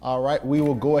All right, we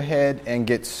will go ahead and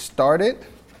get started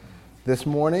this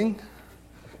morning.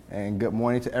 And good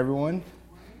morning to everyone.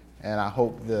 And I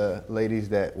hope the ladies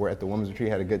that were at the women's retreat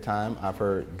had a good time. I've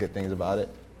heard good things about it.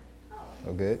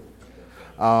 Oh, good.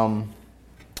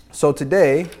 So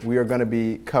today we are going to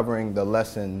be covering the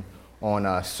lesson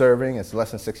on serving. It's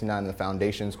lesson 69 in the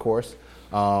Foundations course.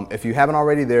 If you haven't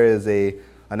already, there is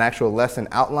an actual lesson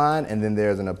outline, and then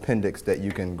there's an appendix that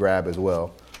you can grab as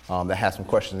well. That has some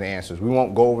questions and answers. We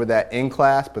won't go over that in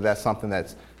class, but that's something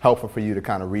that's helpful for you to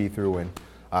kind of read through and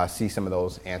see some of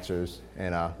those answers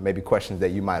and maybe questions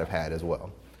that you might have had as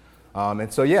well.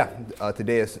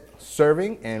 Today is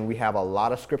serving, and we have a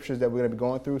lot of scriptures that we're going to be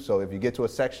going through. So if you get to a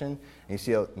section and you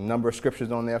see a number of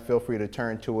scriptures on there, feel free to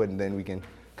turn to it, and then we can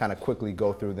kind of quickly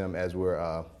go through them as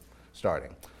we're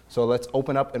starting. So let's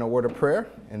open up in a word of prayer,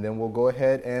 and then we'll go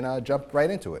ahead and jump right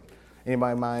into it.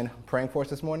 Anybody mind praying for us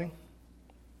this morning?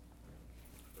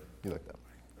 You looked up.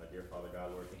 Dear Father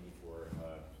God, Lord, thank you for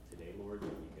today, Lord,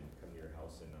 that we can come to your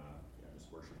house and just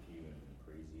worship you and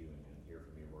praise you and hear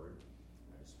from your word.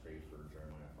 I just pray for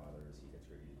Jeremiah, Father, as he gets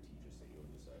ready to teach us, that you'll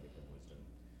just give him wisdom.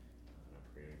 And I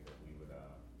pray that we would be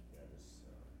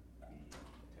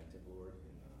attentive, Lord,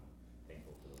 and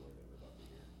thankful for the word that we're about to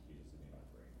hear. In Jesus' name I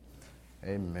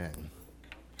pray. Amen.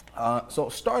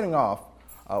 So starting off,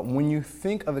 when you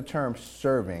think of the term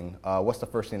serving, what's the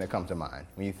first thing that comes to mind?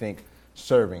 When you think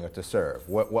serving or to serve,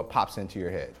 what pops into your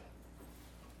head?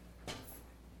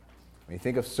 When you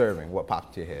think of serving, what pops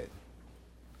into your head?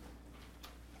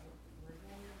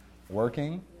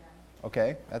 Working?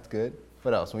 Okay, that's good.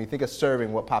 What else? When you think of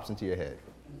serving, what pops into your head?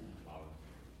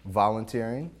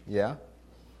 Volunteering, yeah.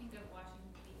 Think of watching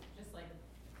people, just like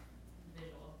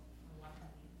visual of watching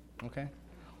people. Okay.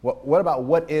 What about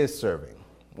what is serving?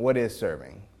 What is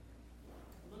serving?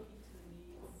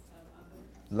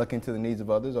 Looking to the needs of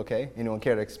others, okay. Anyone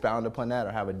care to expound upon that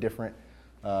or have a different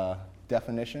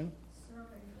definition?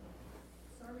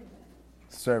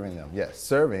 Serving them, yes.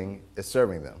 Serving is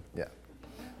serving them, yeah.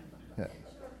 Sure.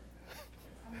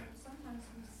 I mean, sometimes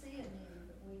we see a need,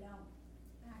 but we don't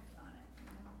act on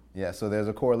it. Yeah, so there's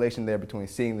a correlation there between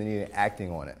seeing the need and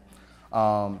acting on it.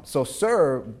 So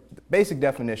serve, basic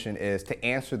definition is to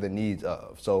answer the needs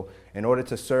of. So in order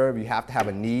to serve, you have to have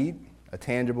a need, a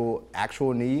tangible,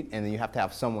 actual need, and then you have to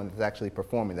have someone that's actually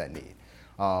performing that need.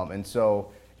 And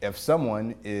so if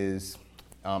someone is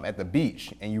at the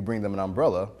beach and you bring them an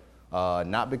umbrella,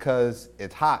 not because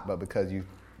it's hot, but because you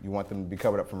want them to be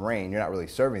covered up from rain, you're not really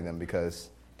serving them because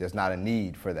there's not a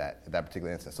need for that at that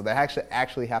particular instance. So there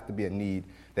actually have to be a need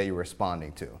that you're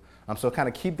responding to. So kind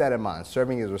of keep that in mind.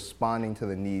 Serving is responding to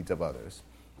the needs of others.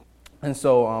 And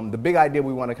so the big idea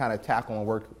we want to kind of tackle and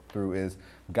work through is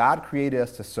God created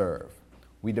us to serve.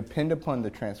 We depend upon the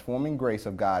transforming grace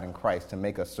of God in Christ to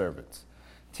make us servants,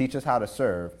 teach us how to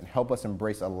serve, and help us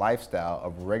embrace a lifestyle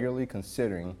of regularly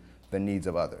considering the needs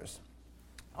of others.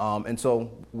 And so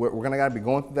we're going to be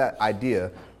going through that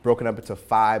idea broken up into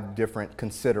 5 different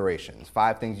considerations,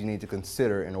 5 things you need to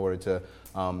consider in order to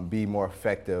be more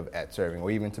effective at serving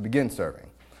or even to begin serving.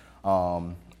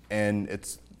 And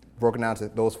it's broken down to,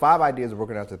 those 5 ideas are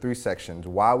broken down to 3 sections: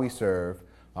 why we serve,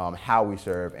 how we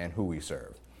serve, and who we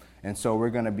serve. And so we're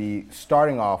going to be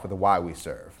starting off with the why we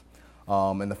serve.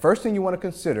 And the first thing you want to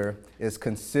consider is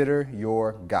consider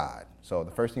your God. So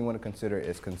the first thing you want to consider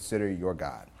is consider your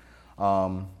God.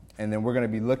 And then we're going to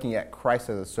be looking at Christ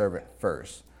as a servant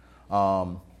first.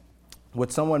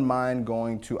 Would someone mind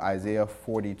going to Isaiah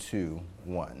 42:1?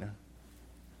 And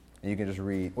you can just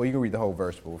read, well, you can read the whole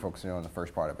verse, but we're focusing on the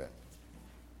first part of it.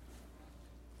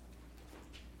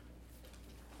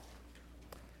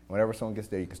 Whenever someone gets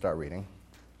there, you can start reading.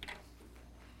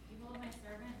 Behold my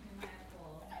servant whom I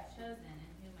uphold, my chosen, in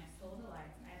whom my soul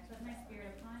delights. I have put my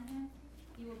spirit upon him.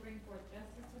 He will bring forth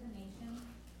justice to the nations.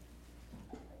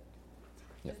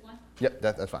 Yep. Just one? Yep,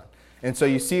 that's fine. And so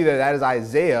you see that is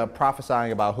Isaiah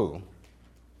prophesying about who?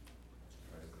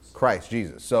 Christ,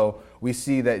 Jesus. So we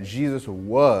see that Jesus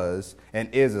was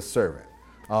and is a servant.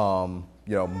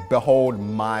 Behold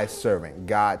my servant,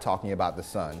 God talking about the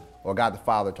Son, or God the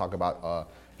Father talking about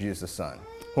Jesus the Son,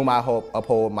 whom I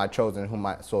uphold, my chosen, whom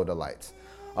my soul delights.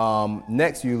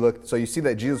 Next, so you see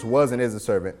that Jesus was and is a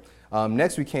servant.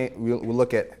 Next, we'll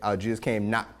look at Jesus came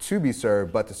not to be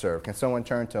served, but to serve. Can someone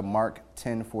turn to Mark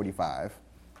 10:45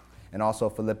 and also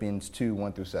Philippians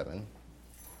 2:1-7?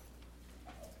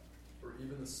 For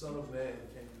even the Son of Man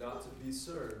came not to be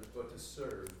served, but to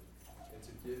serve, and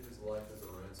to give his life as a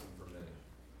ransom for many.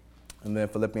 And then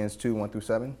Philippians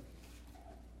 2:1-7.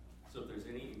 So if there's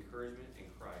any encouragement in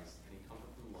Christ, any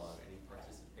comfort from love, any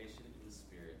participation in the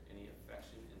Spirit, any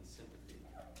affection and sympathy,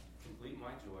 complete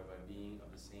my joy by being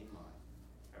of the same mind,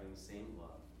 same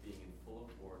love, being in full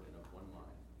accord and of one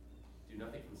mind. Do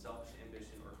nothing from selfish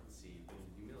ambition or conceit, but in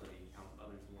humility count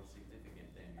others more significant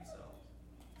than yourselves.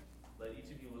 Let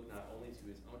each of you look not only to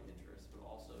his own interests, but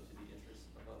also to the interests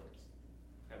of others.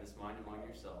 Have this mind among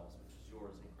yourselves, which is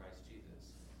yours in Christ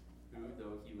Jesus, who,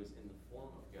 though he was in the form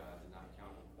of God, did not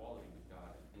count equality with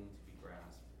God a thing to be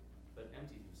grasped, but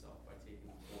emptied himself by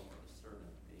taking the form of a servant,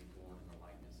 being born in the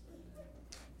likeness of men.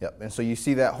 Yep. And so you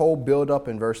see that whole build up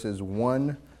in verses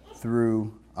 1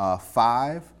 through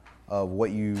 5 of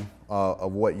what you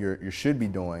should be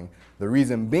doing. The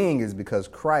reason being is because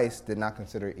Christ did not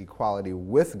consider equality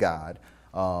with God,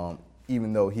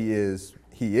 even though he is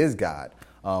God,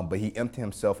 but he emptied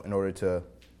himself in order to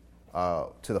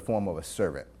the form of a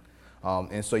servant.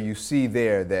 And so you see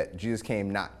there that Jesus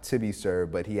came not to be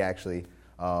served, but he actually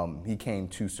he came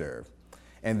to serve.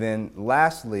 And then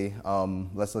lastly,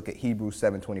 let's look at Hebrews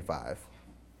 7:25.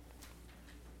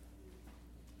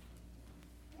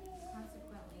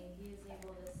 Consequently, he is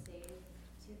able to save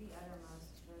to the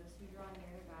uttermost those who draw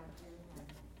near to God through him,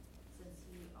 since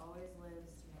he always lives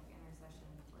to make intercession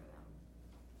for them.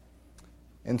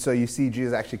 And so you see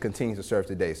Jesus actually continues to serve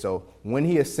today. So when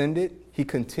he ascended, he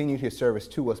continued his service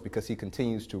to us because he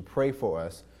continues to pray for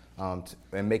us and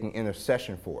making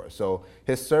intercession for us. So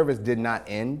his service did not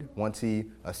end once he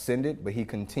ascended, but he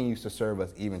continues to serve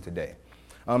us even today.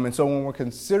 And so when we're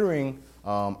considering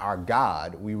our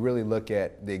God, we really look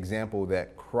at the example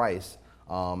that Christ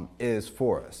is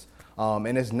for us.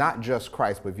 And it's not just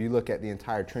Christ, but if you look at the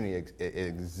entire Trinity, it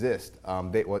exists.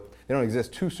 They don't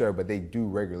exist to serve, but they do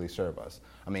regularly serve us.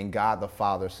 I mean, God the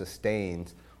Father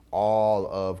sustains all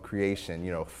of creation,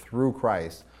 through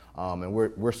Christ. And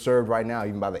we're served right now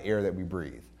even by the air that we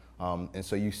breathe. And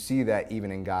so you see that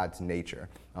even in God's nature.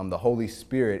 The Holy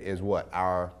Spirit is what?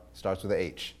 Starts with a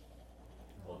H.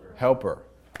 Helper.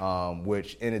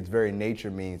 Which in its very nature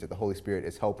means that the Holy Spirit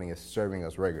is helping us, serving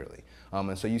us regularly.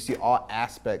 And so you see all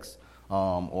aspects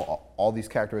or all these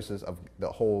characteristics of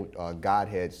the whole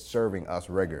Godhead serving us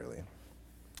regularly.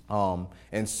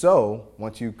 And so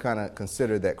once you kind of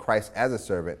consider that Christ as a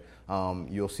servant,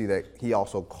 you'll see that he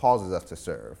also causes us to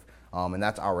serve. And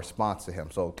that's our response to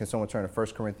him. So can someone turn to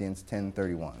 1 Corinthians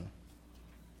 10:31?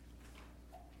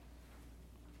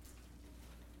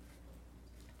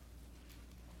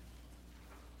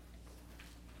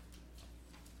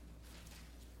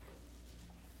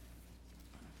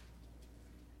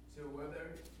 So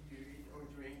whether you eat or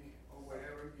drink or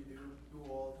whatever you do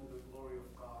all to the glory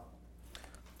of God.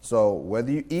 So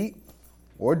whether you eat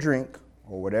or drink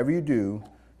or whatever you do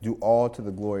all to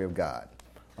the glory of God.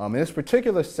 And this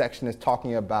particular section is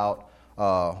talking about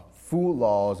food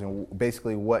laws and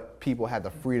basically what people had the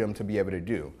freedom to be able to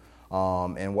do.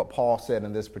 And what Paul said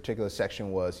in this particular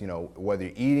section was, whether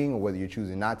you're eating or whether you're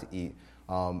choosing not to eat,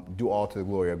 do all to the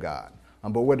glory of God.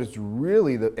 But what it's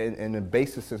really, the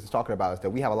basis it's talking about is that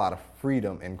we have a lot of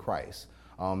freedom in Christ.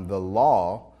 The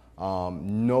law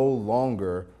no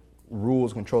longer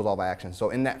rules, controls all the actions.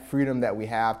 So in that freedom that we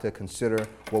have to consider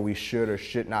what we should or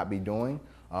should not be doing,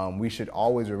 we should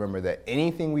always remember that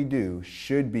anything we do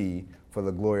should be for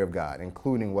the glory of God,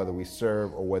 including whether we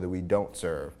serve or whether we don't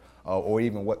serve, or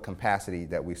even what capacity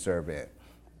that we serve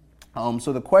in.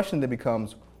 So the question then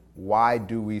becomes, why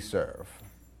do we serve?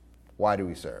 Why do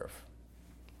we serve?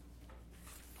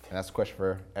 And that's a question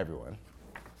for everyone.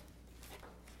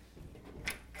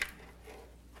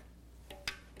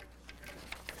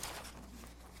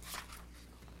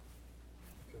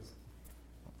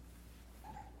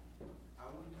 I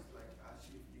would just like to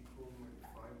ask you if you could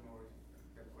define more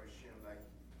the question, like,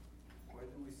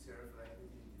 where do we serve, like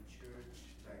within the church,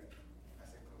 like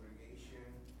as a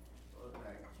congregation, or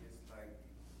like just like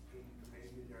in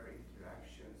regular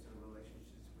interactions or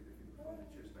relationships with the people from the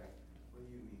church? Like, what do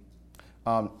you mean?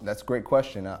 That's a great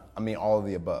question. I mean, all of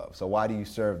the above. So why do you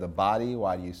serve the body?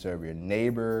 Why do you serve your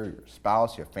neighbor, your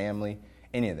spouse, your family,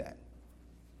 any of that?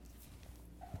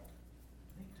 I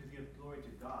think to give glory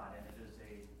to God, and it is you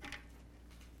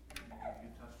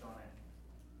touched on it,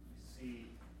 we see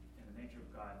in the nature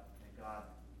of God that God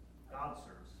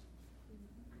serves. Jesus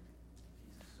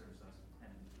serves us, and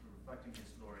reflecting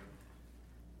his glory.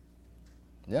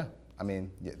 Yeah. I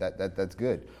mean, that's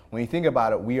good. When you think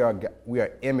about it, we are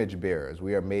image bearers.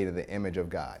 We are made in the image of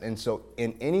God. And so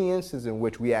in any instance in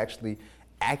which we actually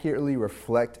accurately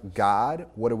reflect God,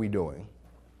 what are we doing?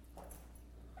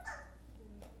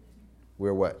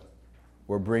 We're what?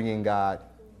 We're bringing God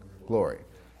glory.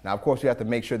 Now, of course, we have to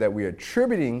make sure that we're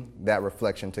attributing that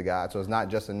reflection to God. So it's not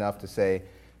just enough to say,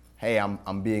 hey,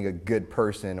 I'm being a good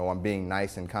person, or I'm being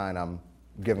nice and kind, I'm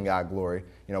giving God glory.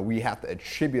 We have to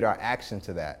attribute our action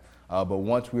to that. But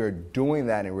once we are doing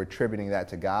that and we're attributing that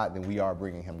to God, then we are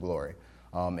bringing him glory.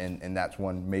 And that's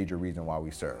one major reason why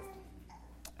we serve.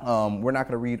 We're not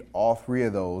going to read all three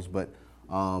of those, but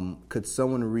could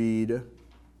someone read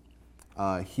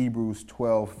Hebrews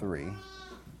 12:3?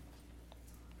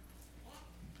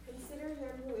 Consider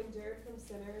him who endured from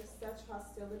sinners such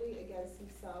hostility against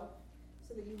himself,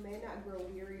 so that you may not grow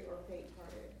weary or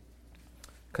faint-hearted.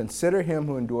 Consider him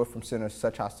who endured from sinners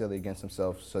such hostility against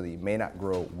himself, so that you may not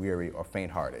grow weary or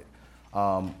faint-hearted.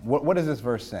 What is this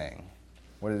verse saying?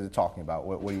 What is it talking about?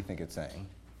 What do you think it's saying?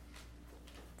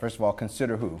 First of all,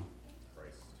 consider who?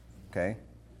 Christ. Okay.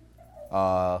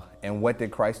 And what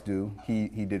did Christ do? He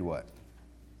did what?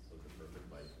 Lived a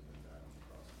perfect life and then died on the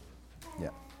cross for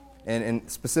us. Yeah. And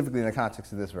specifically in the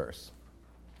context of this verse.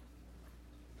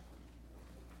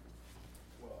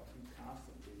 Well, he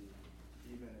constantly,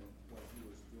 even when he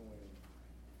was doing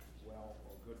well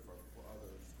or good for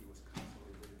others, he was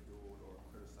constantly ridiculed or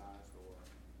criticized, or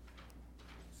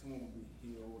someone would be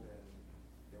healed and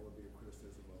there would be a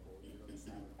criticism of, oh, you know, the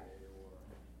Sabbath day, or,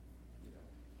 you know.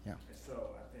 Yeah. And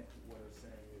so I think what it's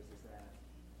saying is that,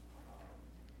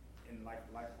 and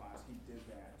likewise, he did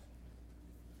that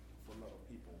for love of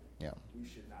people. Yeah. We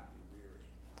should not be weary.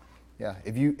 Yeah.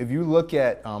 If you look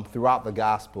at throughout the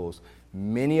Gospels,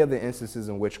 many of the instances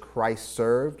in which Christ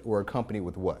served were accompanied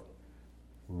with what?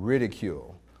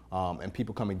 Ridicule. And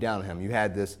people coming down on him. You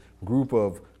had this group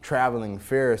of traveling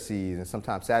Pharisees and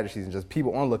sometimes Sadducees and just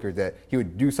people onlookers that he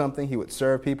would do something, he would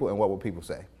serve people, and what would people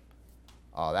say?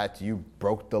 Oh, that's you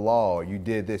broke the law, or you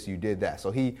did this, you did that.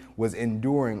 So he was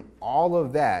enduring all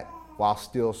of that while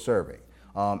still serving.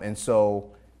 And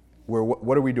so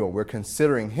what are we doing? We're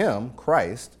considering him,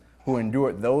 Christ, who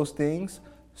endured those things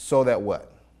so that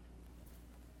what?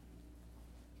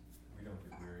 We don't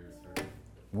get weary of serving.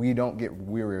 We don't get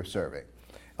weary of serving.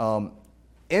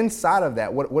 Inside of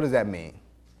that, what does that mean?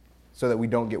 So that we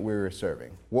don't get weary of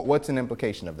serving. What's an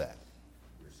implication of that?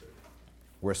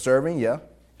 We're serving, yeah.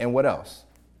 And what else?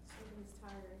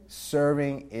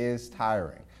 Serving is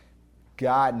tiring.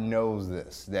 God knows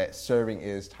this, that serving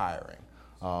is tiring.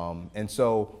 And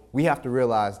so we have to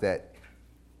realize that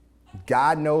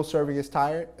God knows serving is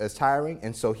tiring,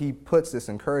 and so he puts this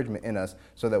encouragement in us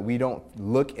so that we don't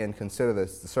look and consider the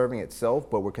serving itself,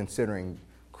 but we're considering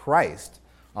Christ,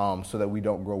 so that we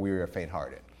don't grow weary or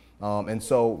faint-hearted. And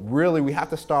so really we have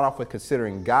to start off with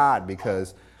considering God,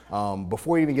 because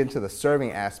before we even get into the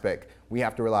serving aspect, we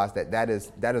have to realize that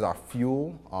is our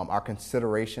fuel, our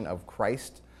consideration of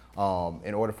Christ,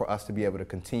 in order for us to be able to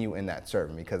continue in that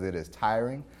serving, because it is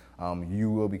tiring. You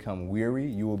will become weary,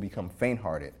 you will become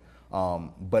faint-hearted.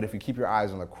 But if you keep your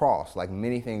eyes on the cross, like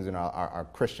many things in our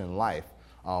Christian life,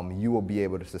 you will be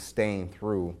able to sustain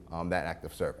through that act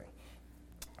of serving.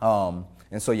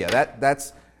 And so, yeah,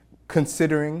 that's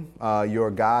considering your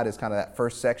God is kind of that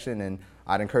first section, and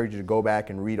I'd encourage you to go back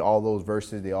and read all those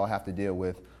verses. They all have to deal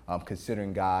with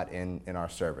considering God in our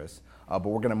service. But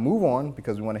we're going to move on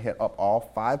because we want to hit up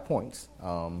all 5 points,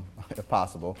 if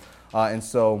possible. And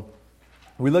so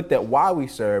we looked at why we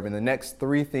serve, and the next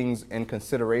 3 things in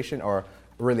consideration are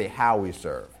really how we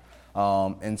serve.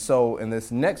 And so in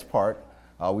this next part,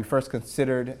 we first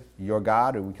considered your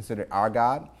God, or we considered our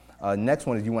God. Next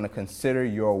one is you want to consider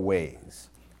your ways.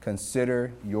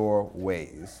 Consider your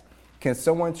ways. Can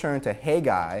someone turn to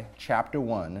Haggai chapter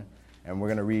 1, and we're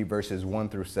going to read verses 1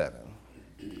 through 7.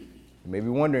 You may be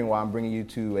wondering why I'm bringing you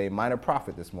to a minor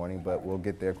prophet this morning, but we'll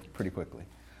get there pretty quickly.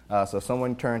 So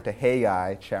someone turn to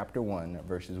Haggai chapter 1,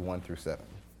 verses 1 through 7.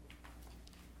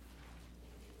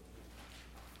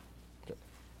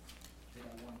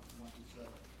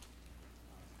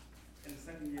 In the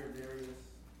second year of Darius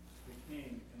the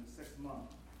king, in the 6th month,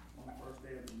 on the first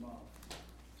day of the month,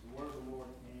 the word of the Lord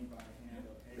came by the hand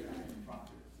of Haggai the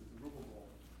prophet to Zerubbabel,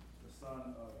 the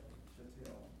son of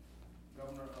Shealtiel,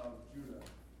 governor of Judah,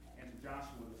 and to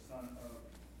Joshua, the son of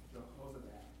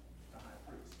Jehozadak, the high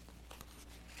priest.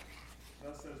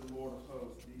 Thus says the Lord of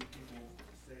hosts, these people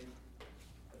say,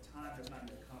 the time has not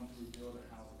yet come to rebuild the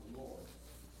house of the Lord.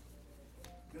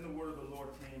 Then the word of the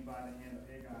Lord came by the hand of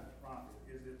Haggai the prophet.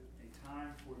 Is it a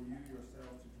time for you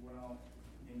yourselves to dwell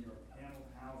in your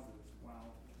paneled houses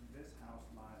while this house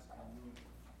lies in ruin?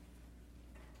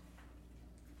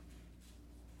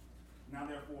 Now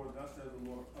therefore, thus says the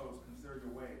Lord of hosts, consider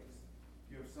your ways.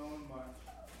 You have sown much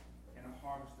and have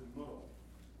harvested little.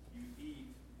 You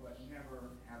eat, but never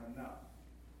have enough.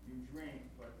 You drink,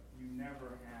 but you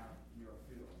never have your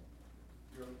fill.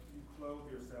 You clothe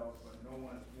yourselves, but no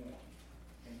one is warm.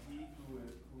 And he who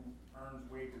earns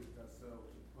wages does so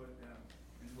to put them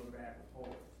into a bag of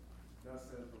holes. Thus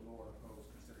says the Lord of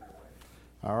hosts, consider your ways.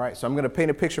 All right, so I'm going to paint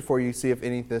a picture for you, see if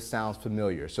any of this sounds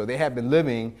familiar. So they had been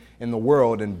living in the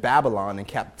world, in Babylon, in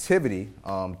captivity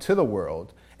to the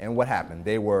world. And what happened?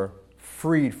 They were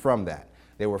freed from that.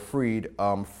 They were freed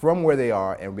from where they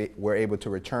are and were able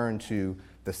to return to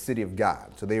the city of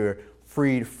God. So they were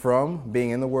freed from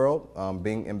being in the world,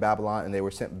 being in Babylon, and they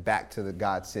were sent back to the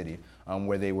God city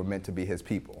where they were meant to be his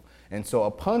people. And so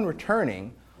upon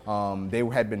returning, they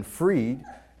had been freed,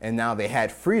 and now they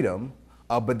had freedom.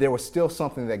 But there was still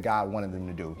something that God wanted them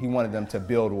to do. He wanted them to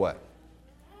build what?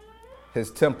 His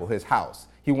temple, his house.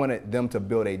 He wanted them to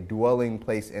build a dwelling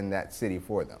place in that city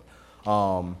for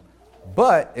them.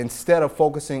 But instead of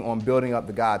focusing on building up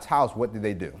the God's house, what did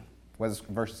they do? What does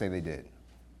the verse say they did?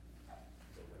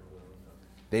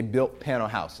 They built panel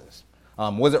houses.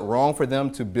 Was it wrong for them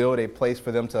to build a place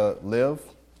for them to live,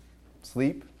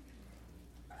 sleep?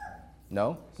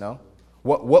 No.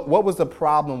 What was the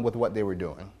problem with what they were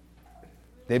doing?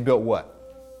 They built what?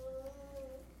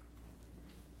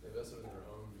 They invested in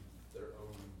their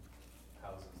own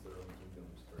houses, their own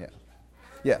kingdoms.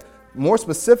 Yeah. More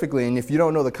specifically, and if you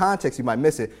don't know the context, you might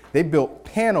miss it. They built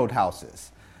paneled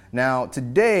houses. Now,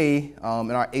 today,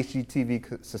 in our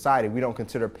HGTV society, we don't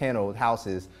consider paneled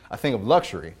houses a thing of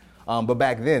luxury. But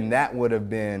back then, that would have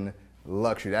been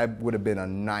luxury. That would have been a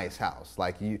nice house.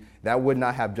 That would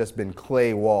not have just been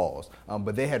clay walls.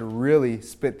 But they had really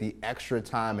spent the extra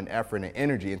time and effort and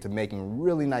energy into making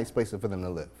really nice places for them to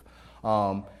live.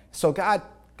 So God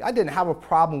didn't have a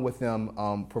problem with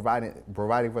them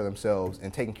providing for themselves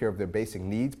and taking care of their basic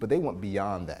needs, but they went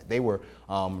beyond that. They were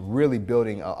really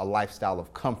building a lifestyle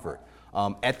of comfort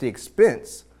at the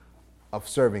expense of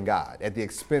serving God, at the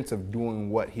expense of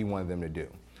doing what he wanted them to do.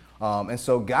 And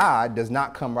so God does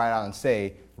not come right out and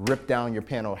say, rip down your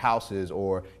paneled houses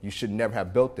or you should never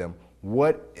have built them.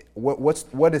 What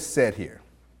is said here?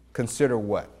 Consider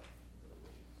what?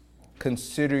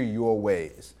 Consider your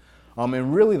ways.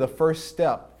 And really the first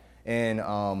step in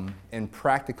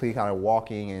practically kind of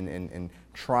walking and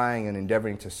trying and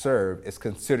endeavoring to serve is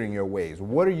considering your ways.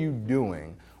 What are you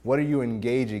doing? What are you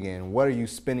engaging in? What are you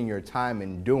spending your time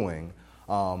in doing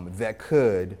that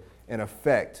could, in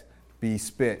effect, be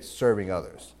spent serving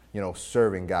others,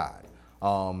 serving God.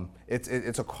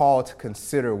 It's a call to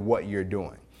consider what you're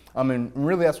doing. And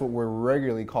really that's what we're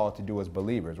regularly called to do as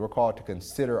believers. We're called to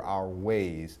consider our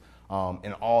ways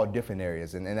in all different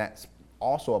areas. And that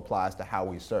also applies to how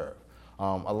we serve.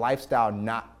 A lifestyle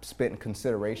not spent in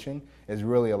consideration is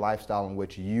really a lifestyle in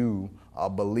which you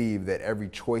believe that every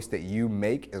choice that you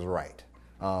make is right.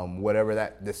 Whatever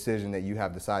that decision that you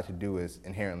have decided to do is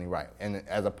inherently right. And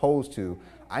as opposed to,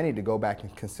 I need to go back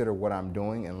and consider what I'm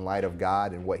doing in light of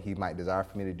God and what he might desire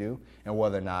for me to do and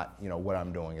whether or not, what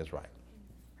I'm doing is right.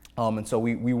 And so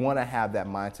we want to have that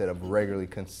mindset of regularly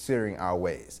considering our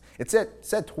ways. It's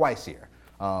said twice here.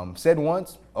 Said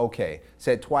once, okay.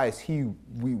 Said twice,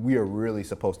 we are really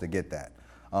supposed to get that.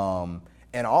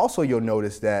 And also you'll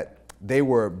notice that they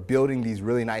were building these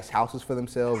really nice houses for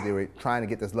themselves. They were trying to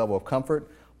get this level of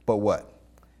comfort. But what?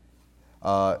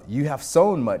 You have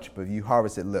sown much, but you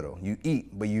harvested little. You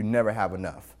eat, but you never have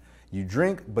enough. You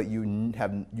drink, but you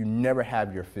never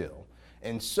have your fill.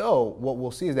 And so what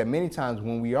we'll see is that many times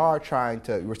when we are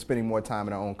we're spending more time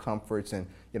in our own comforts and,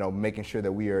 making sure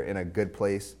that we are in a good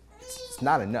place, it's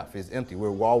not enough. It's empty. We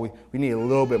need a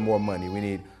little bit more money. We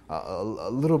need a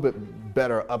little bit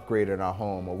better upgrade in our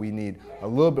home, or we need a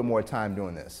little bit more time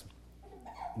doing this.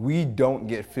 We don't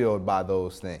get filled by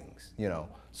those things,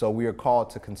 So we are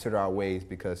called to consider our ways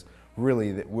because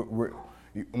really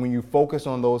when you focus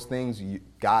on those things,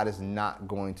 God is not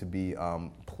going to be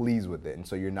pleased with it. And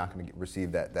so you're not going to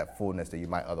receive that fullness that you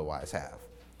might otherwise have.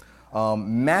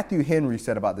 Matthew Henry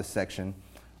said about this section,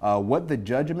 what the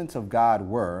judgments of God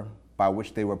were by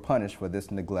which they were punished for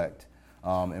this neglect.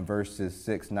 In verses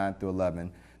 6, 9 through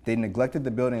 11, they neglected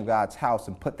the building of God's house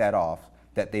and put that off,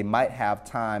 that they might have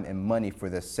time and money for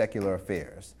their secular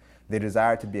affairs. They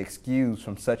desired to be excused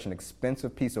from such an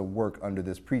expensive piece of work under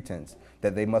this pretense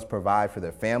that they must provide for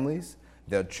their families,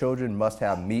 their children must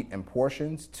have meat and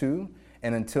portions too,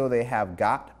 and until they have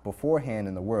got beforehand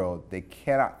in the world, they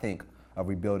cannot think of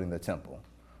rebuilding the temple.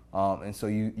 And so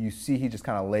you see he just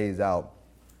kind of lays out,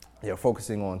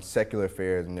 focusing on secular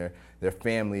affairs and their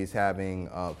families having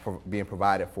being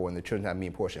provided for and their children having meat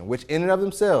and portion, which in and of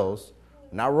themselves,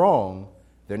 not wrong,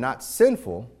 they're not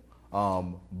sinful.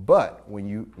 But when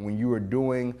you are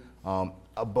doing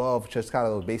above just kind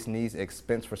of those basic needs,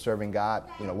 expense for serving God,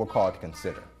 we're called to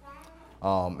consider.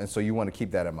 And so you want to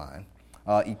keep that in mind.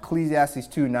 Ecclesiastes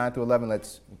 2, 9 through 11,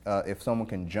 let's, if someone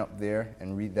can jump there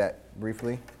and read that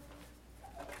briefly.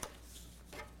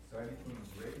 So I became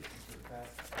great and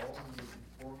surpassed all who were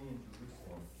before me in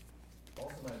Jerusalem,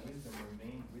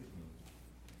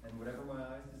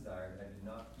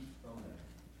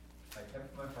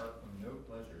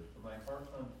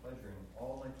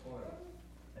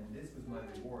 my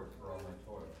reward for all my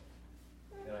toil.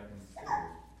 Then I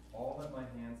considered all that my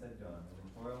hands had done, and the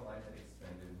toil I had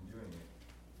expended in doing it.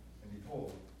 And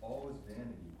behold, all was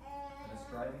vanity, and a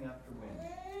striving after wind,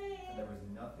 and there was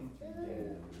nothing to be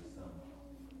gained under the sun.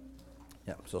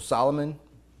 Yeah. So Solomon,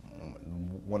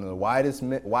 one of the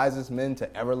wisest men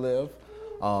to ever live,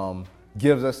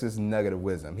 gives us this nugget of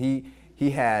wisdom. He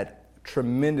had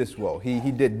tremendous wealth.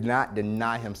 He did not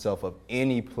deny himself of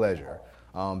any pleasure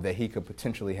that he could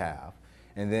potentially have.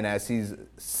 And then as he's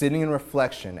sitting in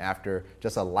reflection after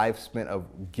just a life spent of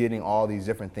getting all these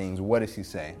different things, what is he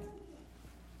saying?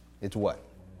 It's what?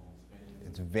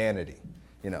 It's vanity.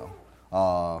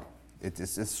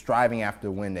 It's striving after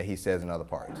wind that he says in other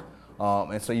parts.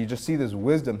 And so you just see this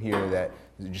wisdom here that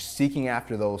just seeking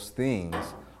after those things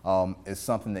is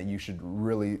something that you should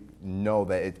really know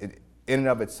that it in and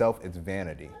of itself, it's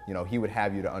vanity. He would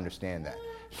have you to understand that.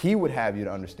 He would have you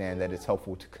to understand that it's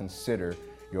helpful to consider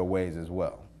your ways as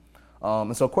well.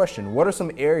 And so question, what are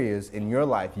some areas in your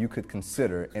life you could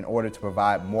consider in order to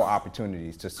provide more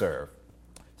opportunities to serve?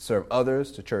 Serve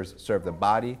others, to serve the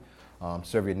body,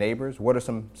 serve your neighbors. What are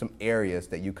some areas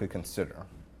that you could consider?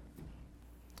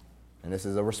 And this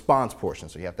is a response portion,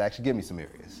 so you have to actually give me some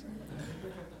areas.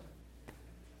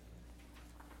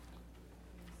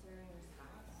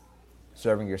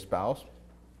 Serving your spouse.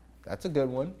 That's a good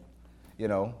one.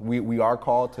 We are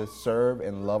called to serve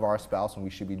and love our spouse, and we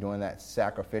should be doing that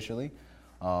sacrificially.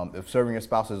 If serving your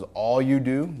spouse is all you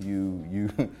do, you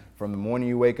from the morning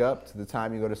you wake up to the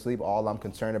time you go to sleep, all I'm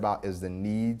concerned about is the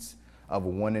needs of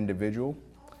one individual,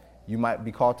 you might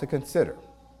be called to consider.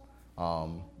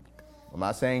 I'm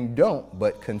not saying don't,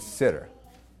 but consider.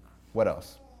 What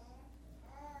else?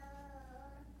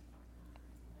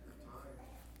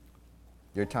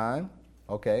 Your time?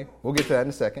 Okay, we'll get to that in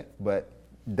a second, but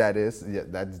that's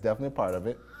definitely a part of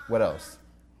it. What else?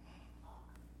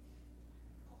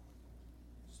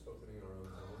 Just opening our own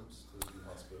homes to be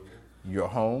hospitable. Your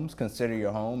homes, consider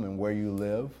your home and where you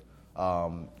live.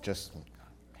 Just,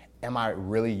 am I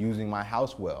really using my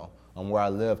house well on where I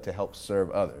live to help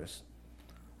serve others?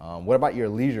 What about your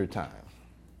leisure time?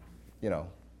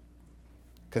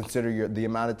 Consider the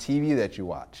amount of TV that you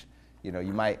watch. You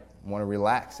might want to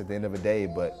relax at the end of a day,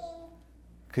 but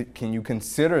can you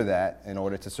consider that in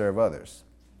order to serve others?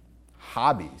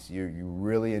 Hobbies, you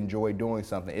really enjoy doing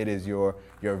something. It is your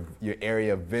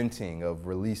area of venting, of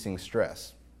releasing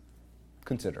stress.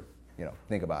 Consider,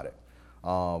 think about it.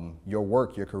 Your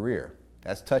work, your career.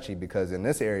 That's touchy because in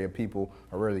this area, people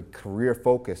are really career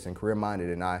focused and career minded,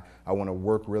 and I want to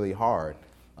work really hard.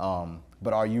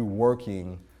 But are you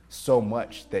working so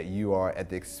much that you are at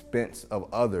the expense of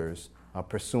others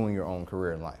pursuing your own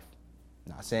career in life?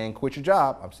 Not saying quit your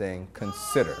job, I'm saying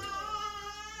consider.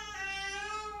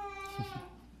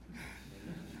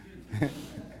 I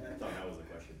thought that was a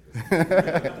question.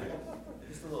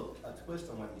 Just a twist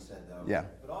on what you said, though. Yeah.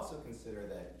 But also consider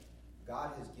that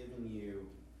God has given you,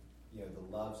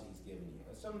 the loves that He's given you.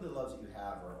 Some of the loves that you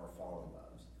have are fallen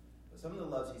loves, but some of the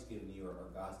loves He's given you are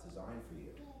God's design for you.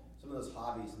 Some of those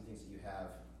hobbies and things that you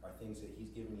have are things that He's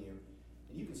given you,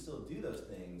 and you can still do those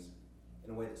things in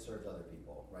a way that serves other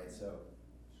people, right? So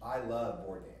I love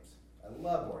board games. I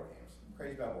love board games. I'm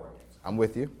crazy about board games. I'm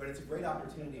with you. But it's a great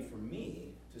opportunity for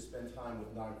me to spend time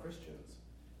with non-Christians.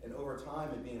 And over time,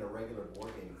 it being a regular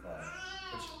board game club,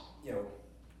 which,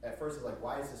 at first it's like,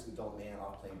 why is this adult man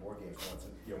off playing board games once a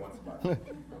month?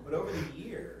 But over the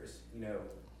years,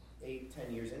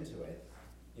 8-10 years into it,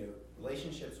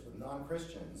 relationships with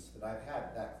non-Christians that I've had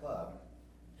at that club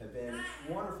have been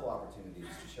wonderful opportunities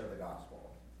to share the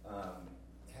gospel,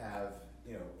 have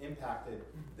impacted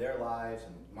their lives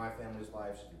and my family's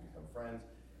lives to become friends.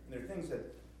 And there are things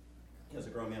that, as a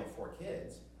grown man with 4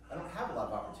 kids, I don't have a lot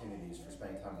of opportunities for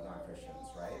spending time with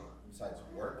non-Christians, right? Besides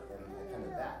work and kind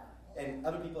of that. And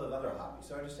other people have other hobbies.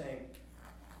 So I'm just saying,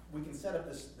 we can set up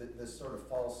this sort of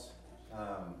false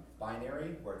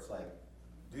binary where it's like,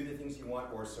 do the things you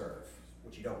want or serve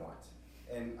what you don't want.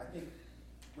 And I think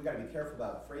we got to be careful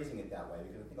about phrasing it that way,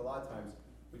 because I think a lot of times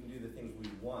we can do the things we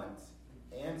want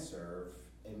and serve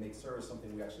and make service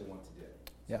something we actually want to do.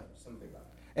 So Yeah. something about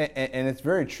that. And it's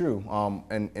very true.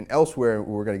 And elsewhere,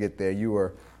 we're going to get there. You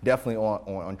are definitely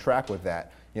on track with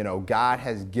that. God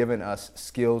has given us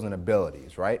skills and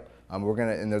abilities, right?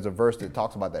 And there's a verse that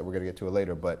talks about that. We're going to get to it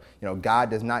later. But God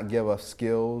does not give us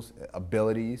skills,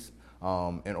 abilities,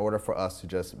 in order for us to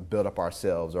just build up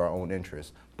ourselves or our own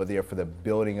interests, but they are for the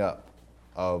building up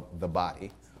of the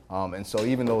body. And so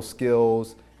even those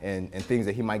skills and things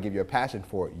that He might give you a passion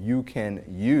for, you can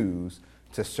use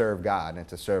to serve God and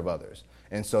to serve others.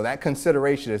 And so that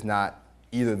consideration is not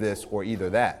either this or either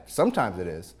that. Sometimes it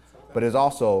is, but it's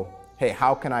also, hey,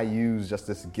 how can I use just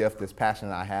this gift, this passion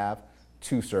that I have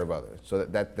to serve others? So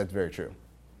that's very true.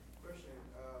 Question,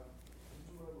 just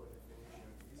more about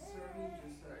definition. Is serving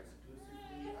just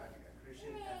exclusively a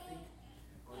Christian ethic,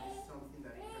 or is it something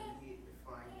that it can be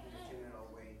defined in a general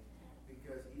way?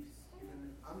 Because if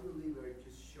an unbeliever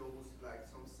just shows like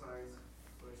some signs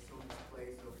or some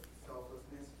displays of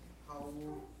selflessness, how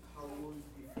will it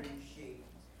differentiate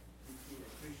between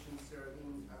a Christian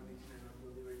serving and between an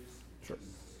unbeliever just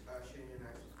sharing an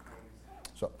act of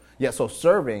kindness? So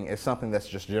serving is something that's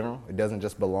just general. It doesn't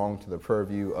just belong to the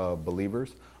purview of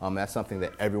believers. That's something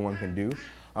that everyone can do.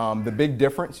 The big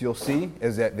difference you'll see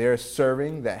is that there's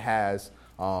serving that has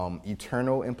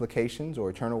eternal implications or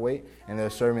eternal weight, and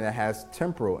there's serving that has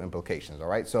temporal implications, all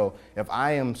right? So if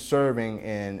I am serving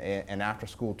in an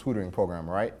after-school tutoring program,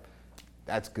 right,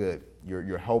 that's good.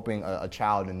 You're helping a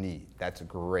child in need. That's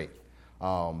great.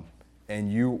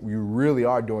 And you really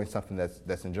are doing something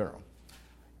that's in general.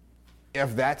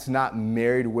 If that's not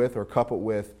married with or coupled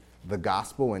with the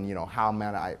gospel and, how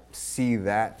might I see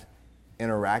that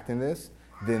interact in this,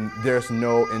 then there's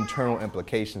no internal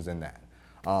implications in that.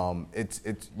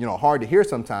 It's hard to hear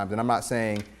sometimes, and I'm not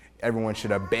saying everyone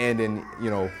should abandon,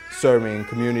 serving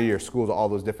community or schools or all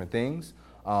those different things.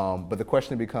 But the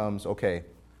question becomes, okay,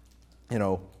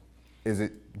 is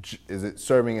it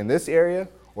serving in this area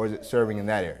or is it serving in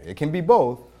that area? It can be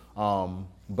both,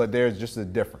 but there's just a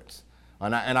difference.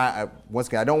 And I once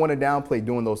again, I don't want to downplay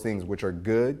doing those things which are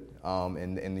good,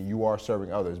 and you are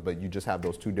serving others, but you just have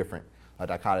those two different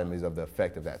dichotomies of the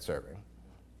effect of that serving.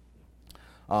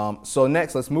 So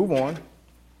next, let's move on.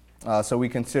 So we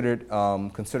consider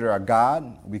our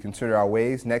God, we consider our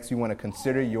ways. Next, you want to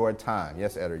consider your time.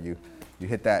 Yes, Eder, you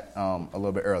hit that a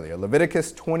little bit earlier.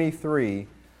 Leviticus 23,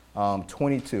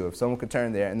 22. If someone could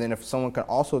turn there, and then if someone could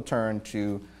also turn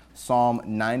to Psalm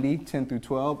 90, 10 through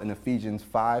 12, and Ephesians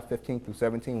 5, 15 through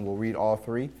 17. We'll read all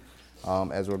three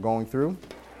as we're going through.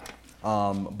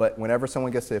 But whenever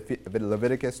someone gets to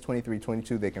Leviticus 23,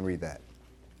 22, they can read that.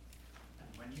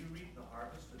 And when you reap the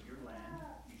harvest of your land,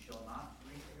 you shall not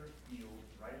reap your field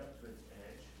right up to its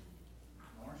edge,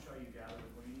 nor shall you gather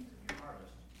the gleanings of your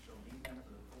harvest. You shall leave them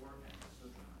to the poor and to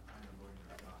sojourner. I am the Lord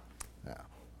your God. Now,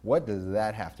 what does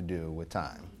that have to do with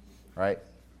time, right?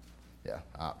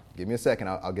 Yeah, give me a second,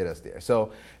 I'll get us there.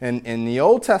 So in the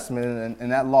Old Testament, in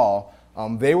that law,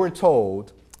 they were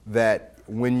told that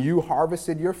when you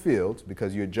harvested your fields,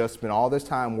 because you had just spent all this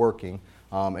time working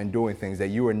and doing things, that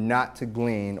you were not to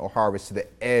glean or harvest to the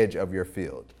edge of your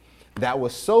field. That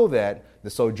was so that the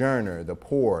sojourner, the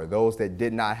poor, those that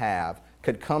did not have,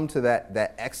 could come to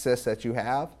that excess that you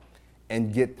have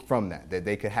and get from that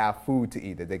they could have food to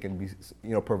eat, that they can be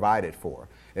provided for.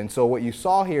 And so what you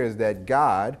saw here is that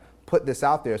God put this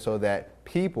out there so that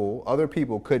other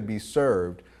people could be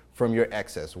served from your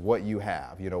excess, what you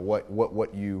have,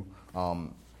 what you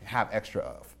have extra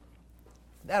of.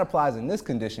 That applies in this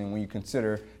condition when you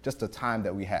consider just the time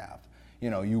that we have.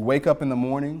 You wake up in the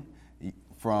morning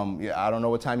I don't know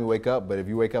what time you wake up, but if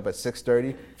you wake up at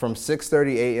 6:30, from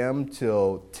 6:30 a.m.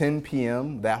 till 10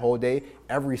 p.m. that whole day,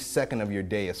 every second of your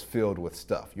day is filled with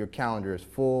stuff. Your calendar is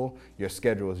full, your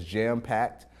schedule is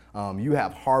jam-packed. You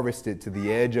have harvested to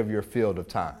the edge of your field of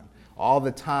time. All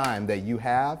the time that you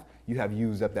have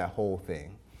used up that whole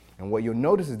thing. And what you'll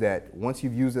notice is that once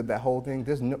you've used up that whole thing,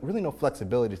 there's really no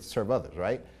flexibility to serve others,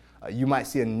 right? You might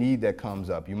see a need that comes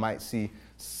up. You might see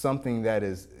something that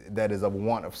is of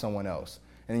want of someone else.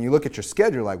 And then you look at your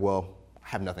schedule like, well, I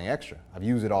have nothing extra. I've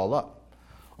used it all up.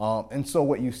 And so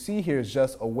what you see here is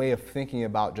just a way of thinking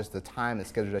about just the time and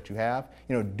schedule that you have.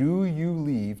 Do you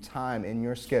leave time in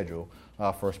your schedule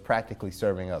for practically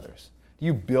serving others? Do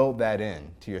you build that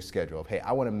in to your schedule of, hey,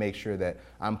 I want to make sure that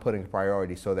I'm putting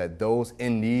priority so that those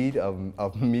in need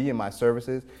of me and my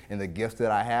services and the gifts that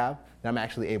I have, that I'm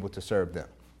actually able to serve them?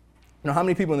 How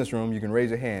many people in this room, you can raise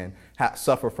your hand,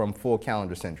 suffer from full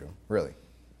calendar syndrome? Really?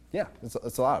 Yeah,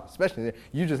 it's a lot, especially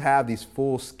you just have these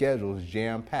full schedules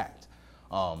jam-packed.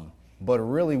 But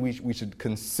really, we should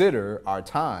consider our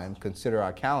time, consider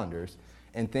our calendars,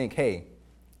 and think, hey,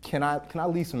 can I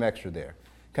leave some extra there?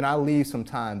 Can I leave some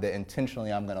time that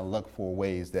intentionally I'm going to look for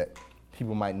ways that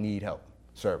people might need help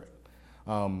serving?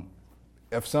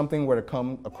 If something were to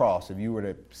come across, if you were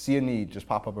to see a need just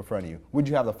pop up in front of you, would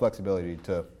you have the flexibility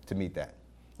to meet that?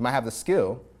 You might have the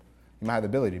skill, you might have the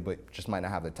ability, but just might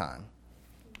not have the time.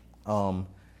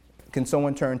 Can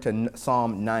someone turn to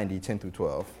Psalm 90, 10 through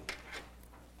 12?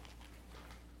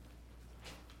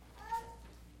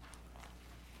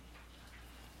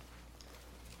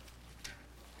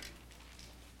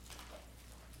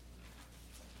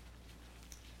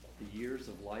 The years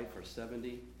of life are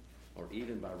 70, or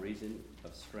even by reason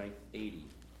of strength 80.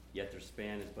 Yet their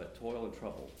span is but toil and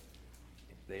trouble.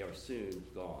 They are soon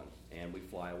gone, and we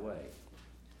fly away.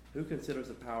 Who considers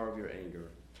the power of your anger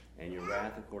and your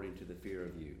wrath according to the fear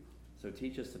of you? So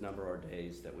teach us to number our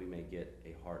days, that we may get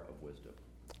a heart of wisdom.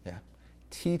 Yeah.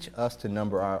 Teach us to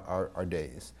number our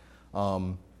days.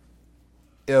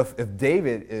 If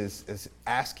David is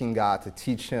asking God to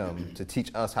teach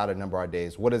us how to number our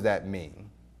days, what does that mean?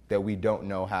 That we don't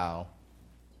know how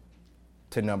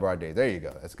to number our days. There you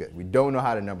go. That's good. We don't know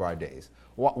how to number our days.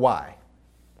 Why?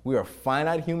 We are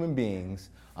finite human beings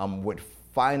with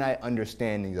finite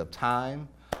understandings of time,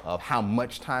 of how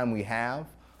much time we have,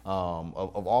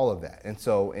 of all of that. And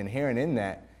so inherent in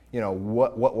that,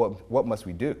 what must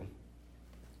we do?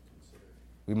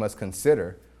 We must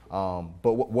consider.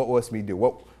 But what must we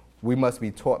do? We must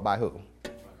be taught by who?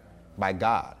 By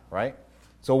God, right?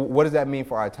 So what does that mean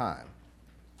for our time?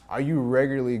 Are you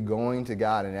regularly going to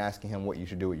God and asking him what you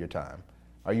should do with your time?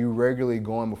 Are you regularly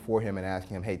going before him and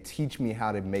asking him, hey, teach me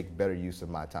how to make better use of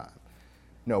my time?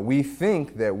 No, we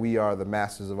think that we are the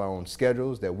masters of our own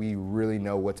schedules, that we really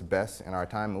know what's best in our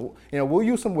time. We'll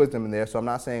use some wisdom in there, so I'm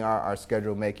not saying our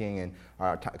schedule making and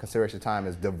our consideration of time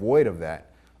is devoid of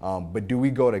that. But do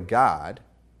we go to God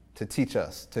to teach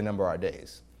us to number our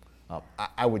days?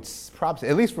 I would probably,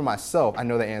 at least for myself, I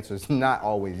know the answer is not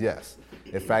always yes.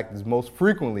 In fact, it's most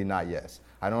frequently not yes.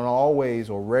 I don't always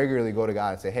or regularly go to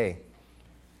God and say, hey,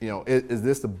 is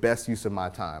this the best use of my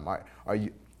time?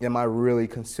 Am I really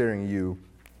considering you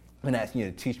and asking you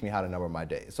to teach me how to number my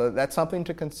days? So that's something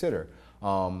to consider,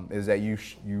 is that you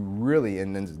really,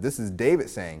 and then this is David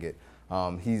saying it,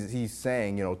 he's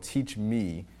saying, teach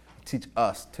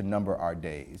us to number our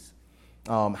days.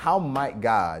 How might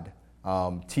God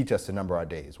teach us to number our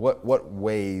days? What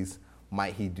ways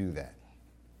might he do that?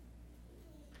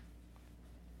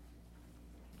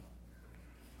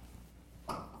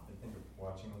 I think of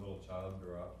watching a little child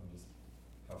grow up and just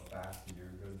how fast the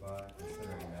year goes by,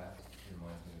 considering that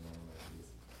reminds me of one of my days.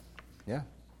 Yeah,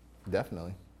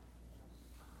 definitely.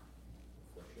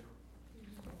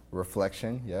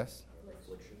 Reflection, yes.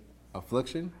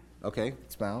 Affliction? Okay,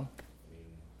 expound.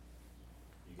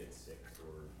 You get sick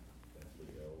or mentally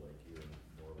ill, like you're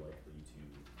more likely to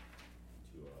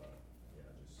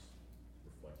just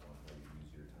reflect on how you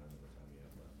use your time and the time you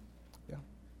have left. Yeah.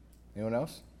 Anyone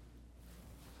else?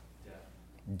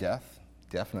 Death,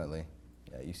 definitely.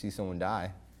 Yeah, you see someone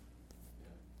die.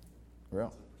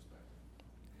 Real.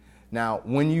 Now,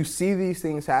 when you see these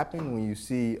things happen, when you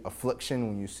see affliction,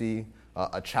 when you see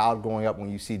a child growing up, when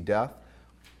you see death,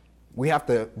 we have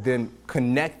to then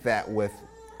connect that with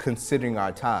considering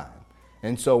our time.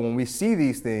 And so when we see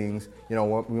these things,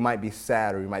 we might be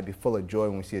sad or we might be full of joy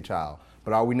when we see a child.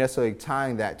 But are we necessarily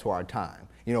tying that to our time?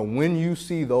 When you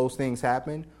see those things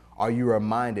happen, are you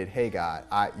reminded, hey, God,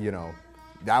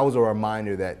 that was a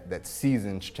reminder that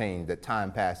seasons change, that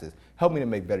time passes. Help me to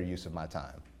make better use of my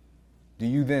time. Do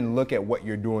you then look at what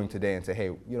you're doing today and say,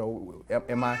 hey,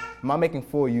 am I making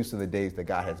full use of the days that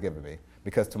God has given me?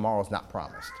 Because tomorrow's not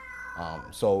promised.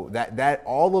 So that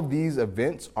all of these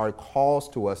events are calls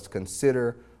to us to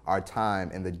consider our time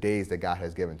and the days that God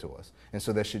has given to us. And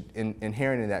so there should,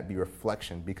 inherent in that, be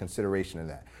reflection, be consideration of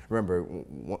that. Remember,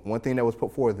 one thing that was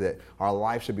put forward, that our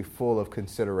life should be full of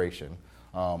consideration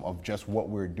of just what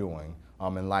we're doing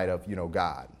in light of,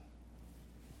 God.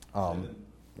 Did you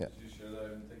share that? I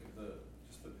didn't think of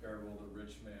the parable of the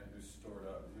rich man who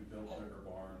built bigger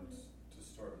barns to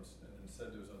store and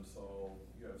said to his own soul,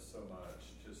 you have so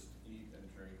much, just eat and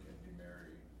drink and be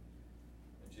merry.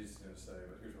 And Jesus is going to say,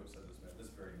 but here's what said this man, this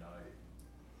very night,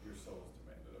 your soul is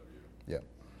demanded of you. Yeah.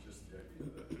 Just the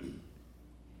idea that he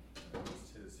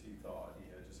thought he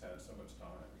had just had so much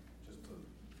time just to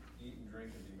eat and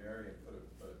drink and be merry, but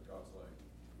God's like,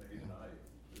 maybe tonight,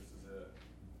 this is it.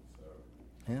 So.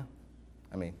 Yeah.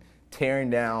 Tearing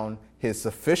down his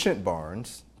sufficient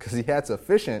barns, because he had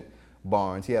sufficient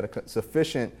barns, he had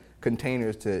sufficient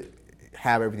containers to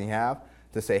have everything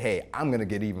to say, hey, I'm going to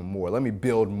get even more. Let me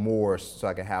build more so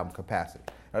I can have capacity.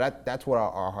 Now that's what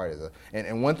our heart is.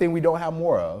 And one thing we don't have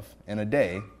more of in a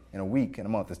day, in a week, in a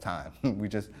month is time.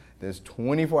 There's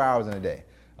 24 hours in a day.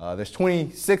 There's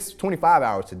 26, 25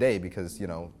 hours today because,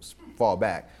 fall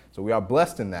back. So we are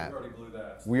blessed in that.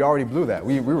 We already blew that.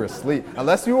 We were asleep.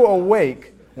 Unless you were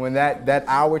awake when that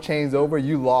hour changed over,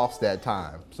 you lost that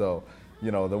time. So,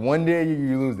 the one day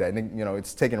you lose that, and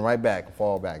it's taken right back,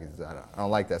 fall back. I don't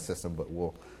like that system, but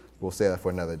we'll say that for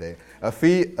another day.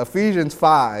 Ephesians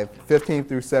 5:15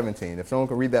 through 17. If someone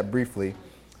can read that briefly,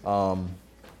 we'll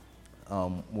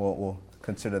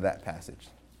consider that passage.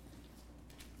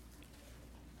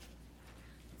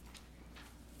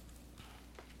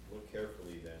 Look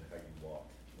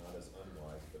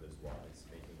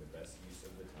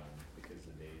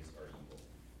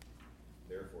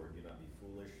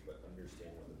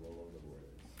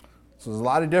So there's a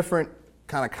lot of different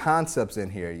kind of concepts in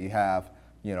here. You have,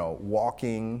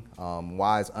 walking,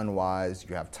 wise, unwise.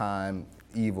 You have time,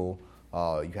 evil.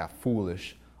 You have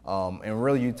foolish. And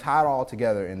really you tie it all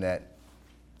together in that,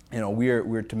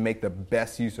 we're to make the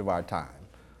best use of our time.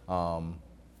 How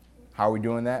are we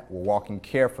doing that? We're walking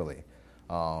carefully.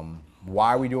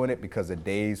 Why are we doing it? Because the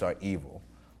days are evil.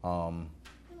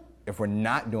 If we're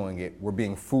not doing it, we're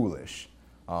being foolish.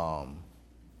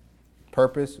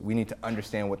 Purpose, we need to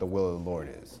understand what the will of the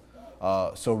Lord is.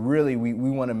 So really, we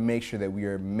want to make sure that we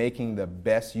are making the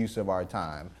best use of our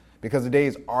time because the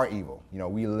days are evil.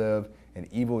 We live in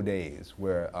evil days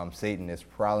where Satan is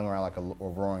prowling around like a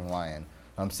roaring lion,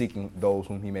 seeking those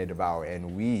whom he may devour.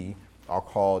 And we are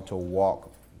called to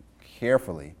walk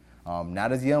carefully,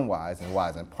 not as the unwise and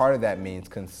wise. And part of that means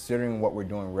considering what we're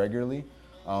doing regularly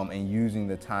and using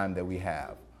the time that we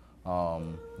have.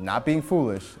 Not being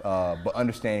foolish, but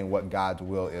understanding what God's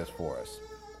will is for us.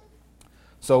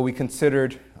 So we consider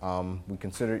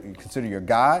your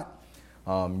God,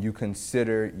 you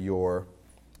consider your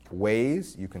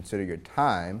ways, you consider your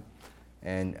time,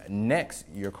 and next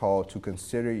you're called to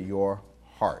consider your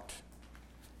heart.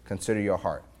 Consider your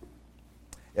heart.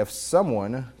 If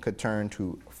someone could turn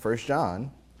to 1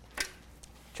 John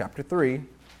chapter 3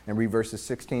 and read verses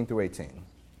 16 through 18.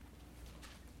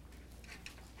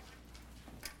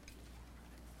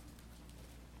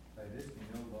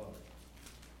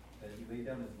 Lay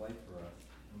down his life for us,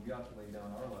 and we ought to lay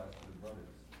down our lives for the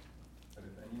brothers. But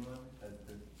if anyone has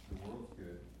the world's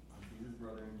good, and sees his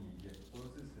brother in need, yet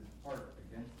closes his heart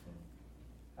against him,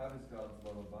 how does God's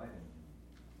love abide in him?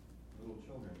 Little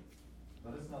children,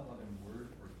 let us not love in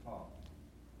word or talk,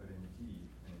 but in deed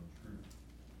and in truth.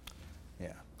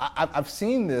 Yeah, I've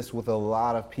seen this with a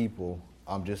lot of people,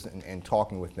 just in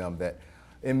talking with them, that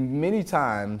and many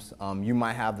times, you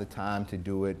might have the time to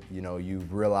do it.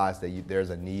 You've realized that there's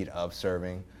a need of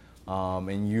serving,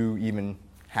 and you even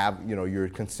have, you're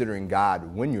considering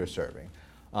God when you're serving.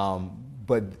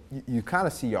 But you kind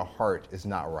of see your heart is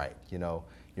not right. Your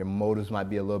motives might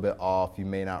be a little bit off. You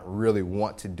may not really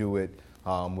want to do it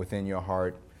within your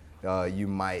heart. You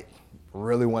might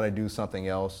really want to do something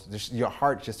else. Your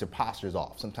heart, your posture is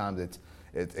off. Sometimes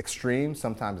it's extreme.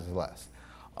 Sometimes it's less.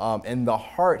 And the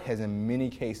heart has in many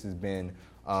cases been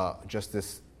just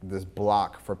this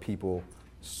block for people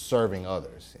serving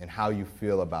others and how you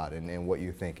feel about it and what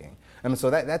you're thinking. And so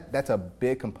that's a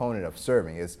big component of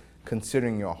serving is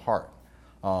considering your heart.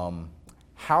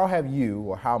 How have you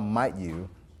or how might you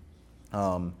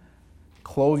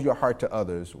close your heart to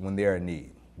others when they're in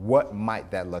need? What might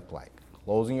that look like?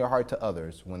 Closing your heart to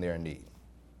others when they're in need.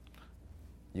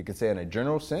 You can say in a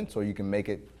general sense, or you can make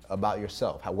it about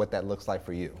yourself, what that looks like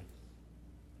for you.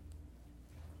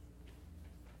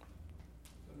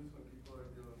 Sometimes when people are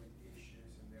dealing with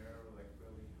issues and they're like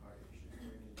really hard issues they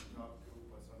need to talk to,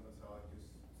 but sometimes I'll just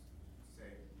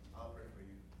say, I'll pray for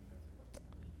you.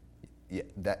 Yeah,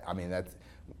 that's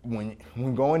when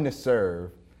going to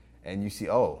serve and you see,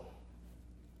 I'm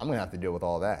gonna have to deal with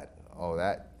all that.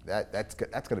 That's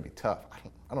gonna be tough.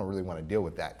 I don't really want to deal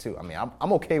with that too.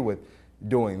 I'm okay with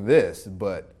doing this,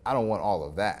 but I don't want all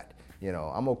of that.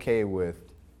 I'm okay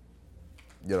with,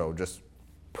 just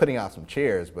putting out some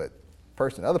chairs, but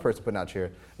the other person putting out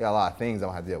chairs, they got a lot of things I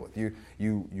don't have to deal with.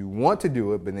 You want to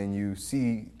do it, but then you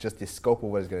see just the scope of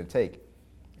what it's going to take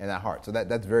in that heart. So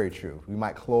that's very true. We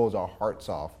might close our hearts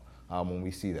off when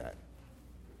we see that.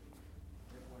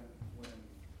 When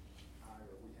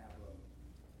we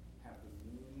have the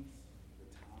means, the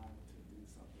time to do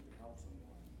something to help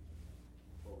someone,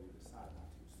 but we decide not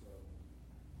to. So,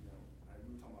 we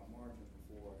were talking about margins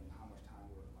before and how much time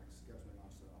we're like scheduling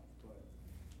ourselves. But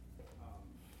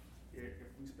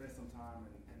if we spend some time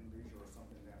and leisure or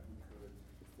something that we could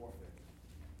forfeit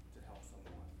to help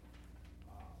someone,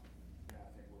 then I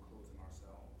think we're closing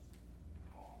ourselves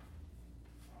off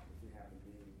if we have the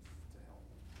means to help.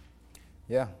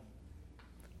 Yeah.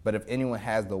 But if anyone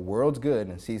has the world's good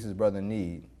and sees his brother in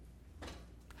need,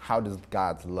 how does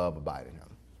God's love abide in him?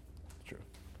 True.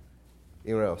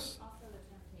 Anyone else? Also, the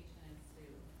temptation is to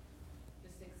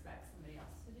just expect somebody else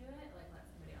to do it, like let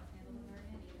somebody else handle the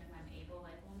burden, even if I'm able,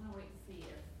 like, well, I'm gonna wait to see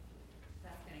if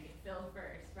that's gonna get filled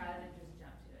first, rather than just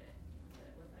jump to it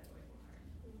with a joyful heart.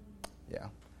 Yeah.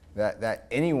 That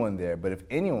anyone there, but if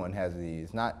anyone has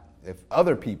these, not if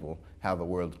other people have the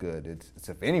world's good, it's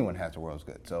if anyone has the world's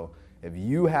good. So if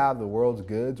you have the world's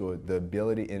goods or the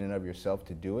ability in and of yourself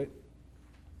to do it,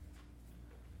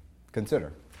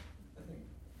 consider. I think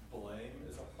blame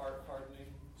is a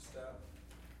heart-hardening step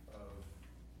of,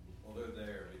 well, they're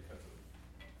there because of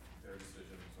their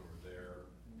decisions or their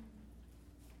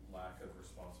lack of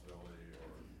responsibility or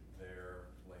their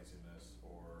laziness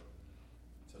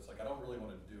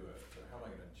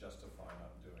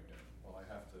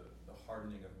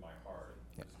hardening of my heart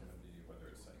is going to be whether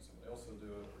it's saying somebody else will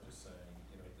do it or just saying,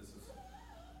 this is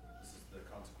the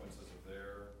consequences of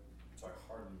their. So I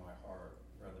harden my heart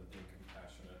rather than being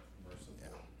compassionate, merciful,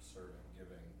 serving,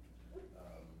 giving.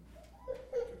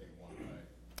 Could be one way.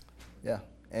 Yeah.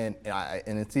 And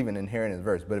it's even inherent in the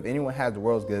verse. But if anyone has the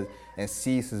world's goods and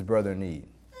sees his brother in need,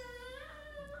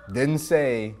 didn't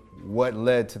say what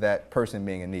led to that person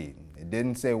being in need. It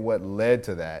didn't say what led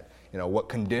to that, what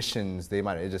conditions they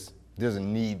might. There's a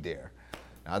need there.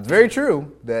 Now, it's very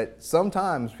true that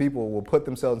sometimes people will put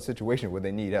themselves in situations where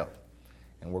they need help.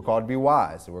 And we're called to be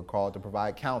wise, and we're called to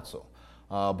provide counsel.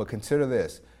 But consider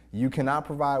this. You cannot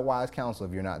provide wise counsel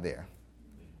if you're not there.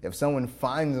 If someone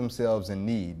finds themselves in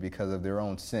need because of their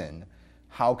own sin,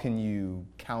 how can you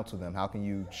counsel them? How can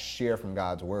you share from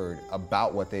God's word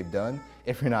about what they've done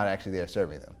if you're not actually there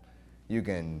serving them? You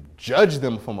can judge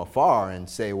them from afar and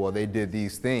say, well, they did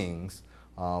these things,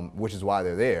 which is why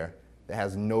they're there. That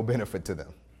has no benefit to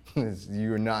them.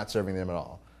 You're not serving them at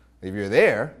all. If you're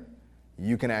there,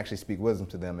 you can actually speak wisdom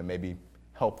to them and maybe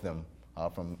help them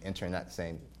from entering that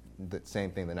same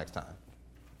thing the next time.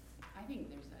 I think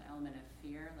there's an element of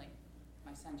fear. Like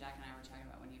my son Jack and I were talking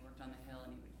about when he worked on the Hill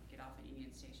and he would get off at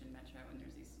Union Station Metro and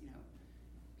there's these,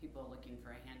 people looking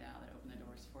for a handout that open the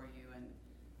doors for you. And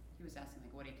he was asking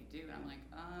like what he could do. And I'm like,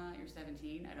 you're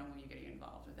 17. I don't want you getting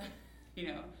involved with that,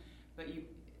 But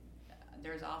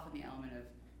there's often the element of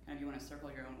kind of you want to circle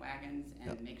your own wagons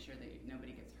and make sure that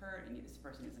nobody gets hurt and this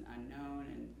person is an unknown.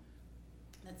 And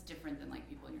that's different than like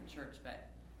people in your church.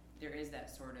 But there is that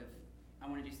sort of, I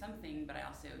want to do something, but I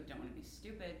also don't want to be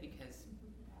stupid because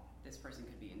this person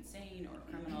could be insane or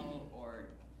criminal or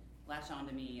latch on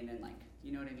to me and then if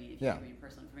you give me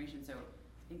personal information. So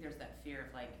I think there's that fear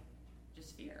of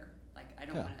just fear. I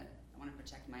don't want to, I want to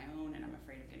protect my own and I'm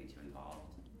afraid of getting too involved.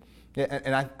 Yeah,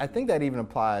 and I think that even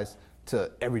applies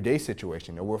to everyday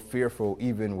situation. We're fearful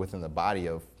even within the body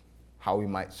of how we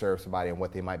might serve somebody and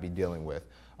what they might be dealing with.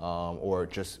 Or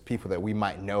just people that we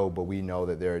might know, but we know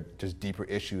that there are just deeper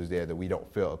issues there that we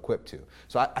don't feel equipped to.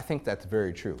 So I think that's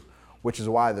very true, which is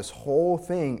why this whole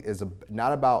thing is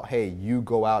not about, hey, you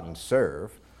go out and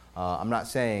serve. I'm not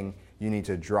saying you need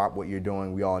to drop what you're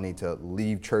doing. We all need to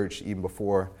leave church even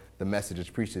before the message is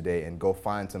preached today and go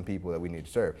find some people that we need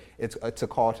to serve. It's a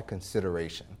call to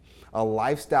consideration. A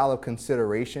lifestyle of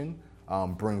consideration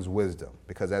brings wisdom,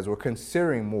 because as we're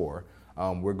considering more,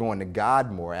 we're going to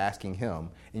God more, asking Him,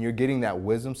 and you're getting that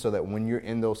wisdom so that when you're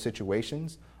in those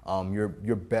situations, you're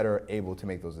better able to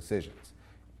make those decisions.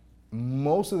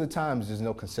 Most of the times, there's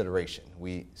no consideration.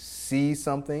 We see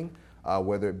something,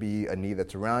 whether it be a need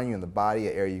that's around you in the body,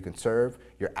 an area you can serve.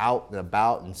 You're out and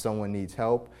about, and someone needs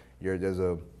help. There's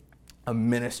a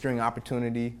ministering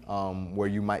opportunity where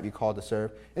you might be called to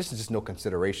serve. There's just no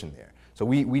consideration there. So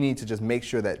we need to just make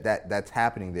sure that's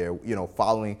happening there,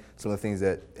 following some of the things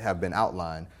that have been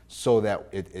outlined so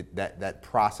that that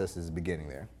process is beginning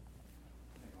there.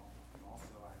 Also,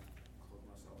 I close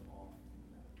myself off,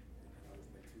 and others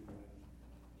may too, when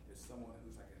there's someone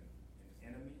who's like an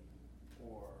enemy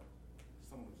or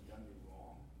someone who's done me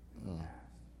wrong in the past.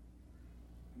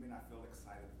 I may not feel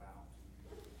excited about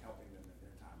helping them in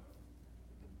their time of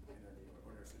in their need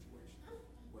or their situation,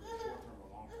 whether it's short term or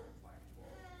long term. It's like,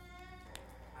 well,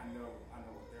 I know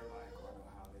what they're like, or I know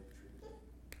how they've treated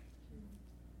me.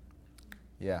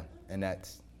 Yeah, and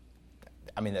that's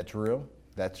real.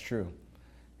 That's true.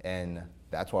 And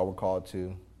that's why we're called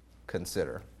to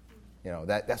consider.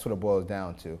 That's what it boils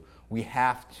down to. We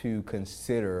have to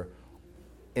consider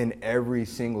in every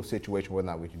single situation whether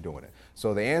or not we're doing it.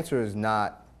 So the answer is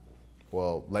not,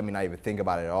 well, let me not even think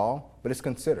about it at all, but it's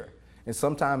consider. And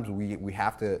sometimes we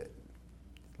have to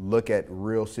look at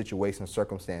real situations,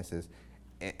 circumstances,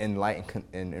 in light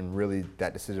and really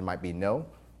that decision might be no,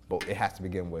 but it has to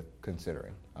begin with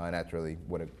considering. And that's really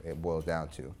what it boils down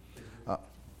to. What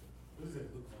does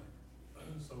that look like?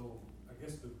 So I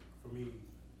guess for me,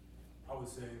 I would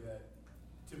say that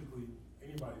typically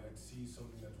anybody that sees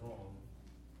something that's wrong,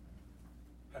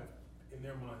 in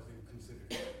their minds they would consider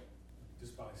it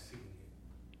just by seeing it.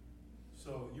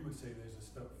 So you would say there's a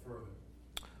step further.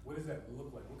 What does that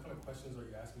look like? What kind of questions are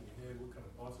you asking in your head? What kind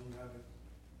of thoughts are you having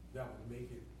that would make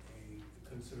it a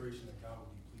consideration that God would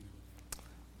be pleased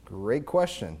with? Great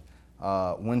question.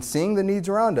 When seeing the needs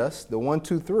around us, the 1,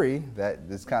 2, 3,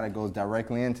 this kind of goes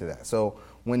directly into that. So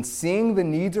when seeing the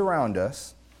needs around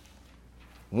us,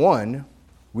 one,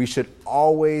 we should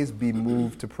always be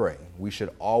moved to pray. We should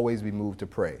always be moved to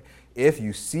pray. If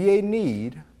you see a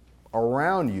need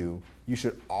around you, you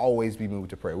should always be moved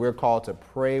to pray. We're called to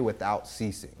pray without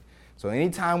ceasing. So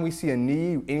anytime we see a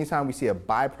need, anytime we see a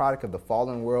byproduct of the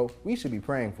fallen world, we should be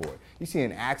praying for it. You see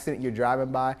an accident you're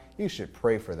driving by, you should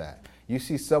pray for that. You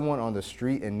see someone on the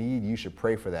street in need, you should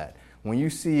pray for that. When you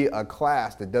see a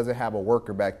class that doesn't have a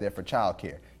worker back there for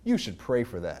childcare, you should pray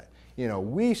for that. You know,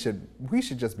 we should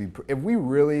just be, if we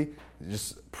really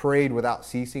just prayed without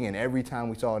ceasing and every time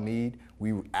we saw a need,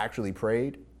 we actually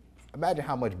prayed, imagine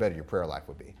how much better your prayer life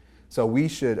would be. So we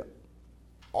should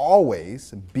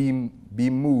always be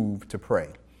moved to pray.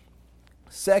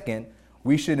 Second,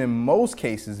 we should in most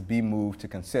cases be moved to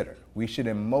consider. We should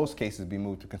in most cases be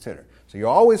moved to consider. So you're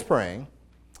always praying,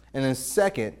 and then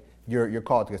second, you're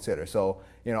called to consider. So,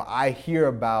 you know, I hear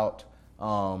about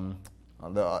the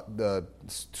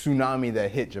tsunami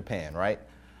that hit Japan, right?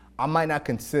 I might not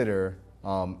consider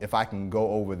if I can go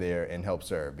over there and help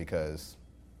serve because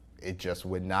it just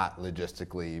would not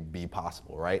logistically be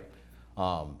possible, right?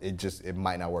 It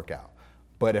might not work out.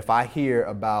 But if I hear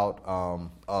about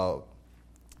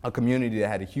a community that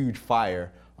had a huge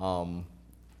fire down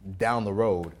the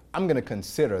road, I'm going to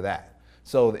consider that.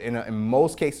 So in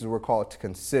most cases, we're called to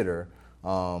consider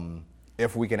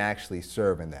if we can actually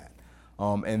serve in that.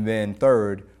 And then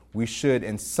third, we should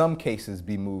in some cases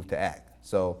be moved to act.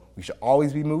 So we should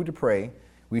always be moved to pray.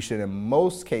 We should in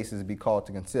most cases be called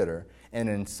to consider. And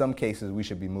in some cases, we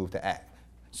should be moved to act.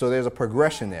 So there's a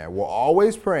progression there. We're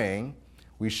always praying.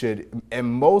 We should, in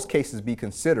most cases, be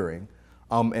considering.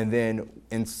 And then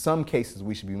in some cases,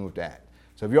 we should be moved to act.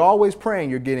 So if you're always praying,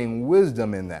 you're getting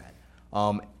wisdom in that.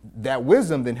 That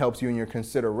wisdom then helps you in your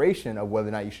consideration of whether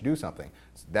or not you should do something.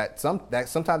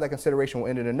 Sometimes that consideration will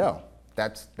end in a no.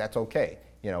 That's okay.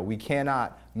 You know, we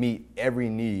cannot meet every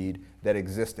need that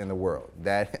exists in the world.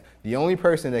 That the only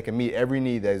person that can meet every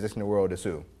need that exists in the world is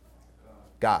who?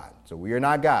 God. So we are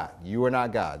not God. You are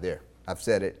not God. There, I've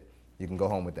said it. You can go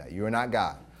home with that. You are not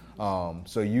God.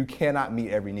 So you cannot meet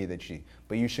every need that you see,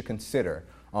 but you should consider.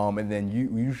 And then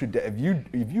you should, if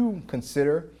you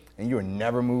consider and you are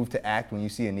never moved to act when you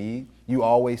see a need, you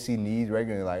always see needs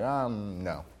regularly. Like,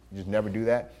 no, you just never do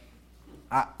that.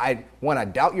 I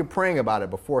doubt you're praying about it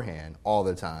beforehand all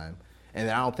the time, and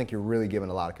then I don't think you're really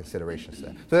giving a lot of consideration to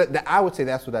that. So I would say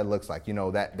that's what that looks like. You know,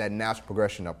 that natural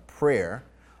progression of prayer.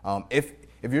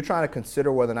 If you're trying to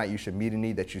consider whether or not you should meet a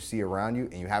need that you see around you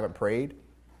and you haven't prayed,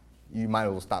 you might as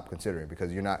well stop considering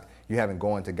because you haven't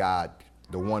gone to God,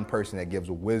 the one person that gives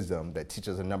wisdom, that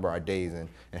teaches a number of our days and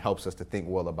helps us to think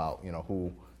well about, you know,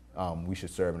 who we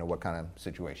should serve and in what kind of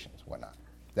situations, whatnot.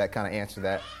 That kind of answer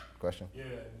that question? Yeah,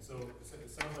 and so it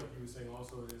sounds like you were saying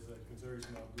also there's a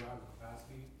consideration of do I have the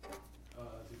capacity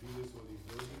to do this or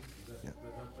the ability? Is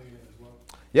that playing in as well?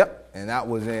 Yep, and that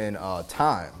was in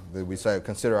time. We said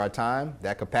consider our time,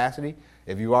 that capacity.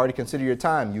 If you already consider your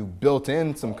time, you built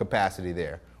in some capacity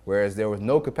there, whereas there was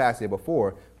no capacity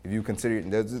before. If you consider,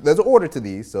 there's an order to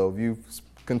these, so if you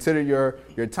consider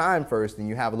your time first, then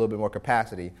you have a little bit more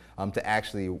capacity to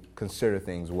actually consider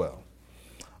things well.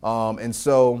 And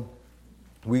so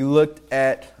we looked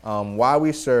at why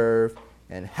we serve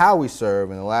and how we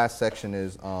serve, and the last section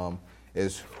is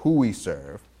who we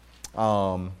serve.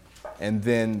 And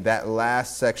then that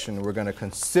last section, we're going to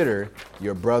consider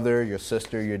your brother, your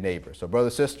sister, your neighbor. So brother,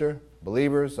 sister,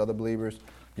 believers, other believers,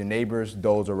 your neighbors,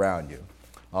 those around you.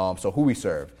 So who we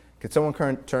serve. Could someone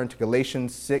turn to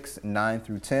Galatians 6, 9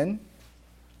 through 10?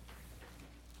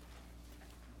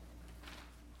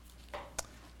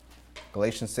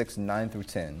 Galatians 6, 9 through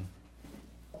 10.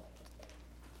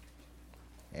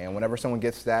 And whenever someone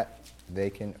gets that, they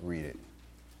can read it.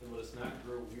 And let us not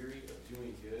grow weary of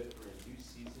doing good, for in due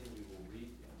season we will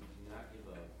reap if we do not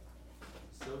give up.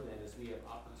 So then, as we have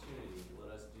opportunity,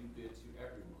 let us do good to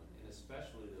everyone, and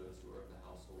especially those who are of the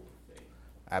household of faith.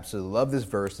 Absolutely love this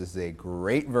verse. This is a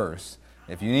great verse.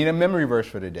 If you need a memory verse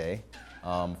for today,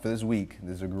 for this week,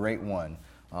 this is a great one.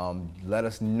 Let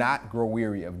us not grow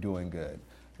weary of doing good.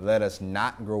 Let us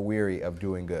not grow weary of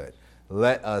doing good.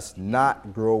 Let us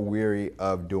not grow weary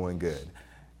of doing good.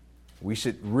 We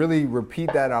should really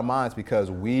repeat that in our minds because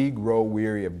we grow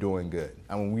weary of doing good.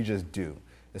 I mean, we just do.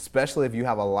 Especially if you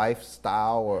have a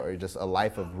lifestyle or just a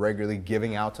life of regularly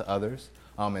giving out to others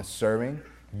and serving,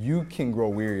 you can grow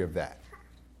weary of that.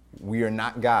 We are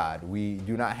not God. We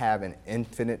do not have an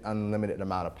infinite, unlimited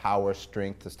amount of power,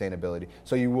 strength, sustainability,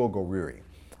 so you will go weary.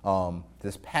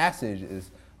 This passage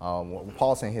is, what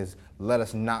Paul's saying is, let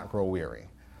us not grow weary.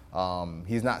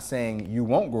 He's not saying you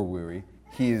won't grow weary.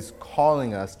 He is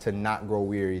calling us to not grow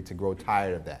weary, to grow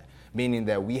tired of that, meaning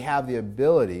that we have the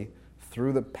ability,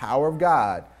 through the power of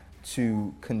God,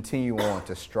 to continue on,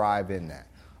 to strive in that.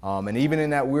 And even in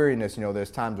that weariness,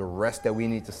 there's times of rest that we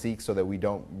need to seek so that we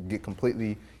don't get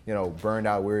completely, burned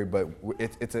out, weary, but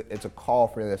it's a call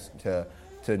for us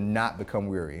to not become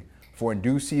weary. For in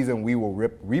due season we will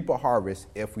reap a harvest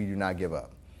if we do not give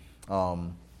up.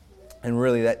 And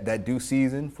really that due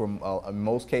season, in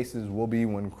most cases, will be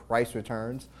when Christ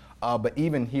returns. But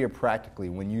even here, practically,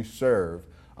 when you serve,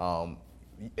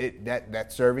 that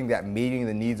serving, that meeting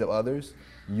the needs of others,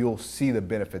 you'll see the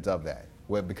benefits of that,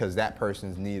 because that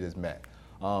person's need is met.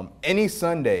 Any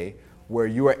Sunday where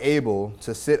you are able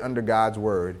to sit under God's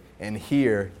word and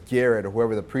hear Garrett or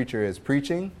whoever the preacher is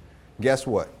preaching, guess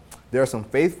what? There are some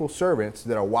faithful servants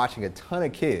that are watching a ton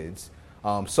of kids,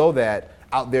 so that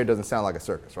out there doesn't sound like a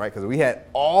circus, right? Because we had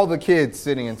all the kids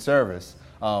sitting in service.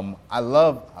 I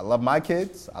love my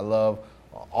kids. I love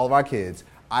all of our kids.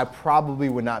 I probably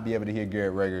would not be able to hear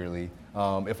Garrett regularly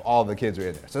if all the kids were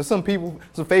in there. So some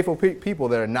faithful people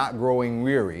that are not growing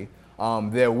weary,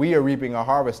 that we are reaping a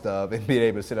harvest of and being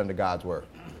able to sit under God's word.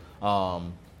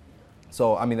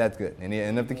 So I mean that's good.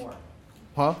 And if the more.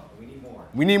 Huh? We need more.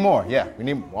 We need more. Yeah,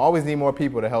 we always need more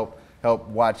people to help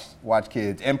watch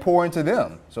kids and pour into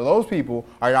them. So those people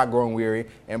are not growing weary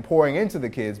and pouring into the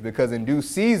kids, because in due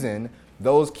season,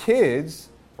 those kids,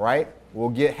 right,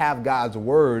 will have God's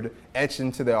word etched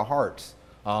into their hearts,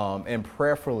 and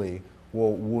prayerfully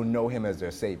will know him as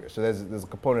their Savior. So there's a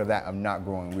component of that of not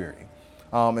growing weary.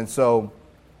 And so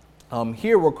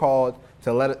here we're called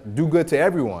to do good to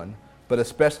everyone, but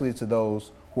especially to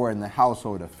those who are in the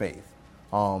household of faith.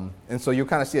 And so you'll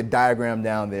kind of see a diagram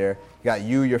down there. You got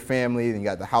your family, then you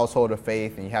got the household of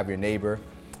faith, and you have your neighbor.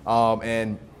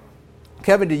 And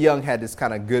Kevin DeYoung had this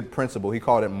kind of good principle. He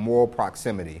called it moral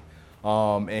proximity.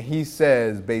 And he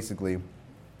says basically,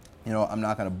 I'm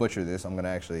not going to butcher this. I'm going to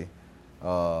actually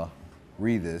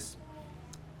read this.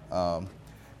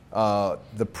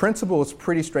 The principle is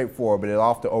pretty straightforward, but it's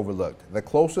often overlooked. The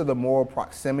closer the moral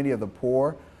proximity of the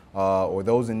poor or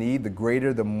those in need, the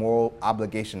greater the moral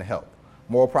obligation to help.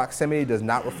 Moral proximity does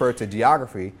not refer to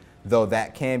geography, though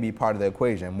that can be part of the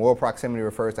equation. Moral proximity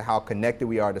refers to how connected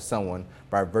we are to someone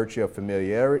by virtue of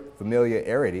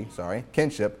familiarity,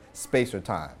 kinship, space, or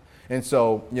time. And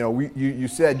so, you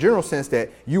said, general sense,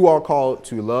 that you are called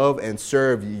to love and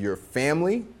serve your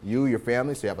family, your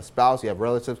family. So you have a spouse, you have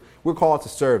relatives. We're called to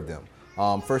serve them.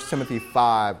 1 Timothy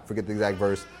 5, forget the exact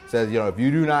verse, says, if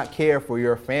you do not care for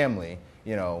your family,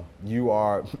 you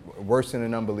are worse than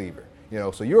an unbeliever.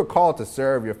 So you're called to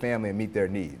serve your family and meet their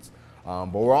needs.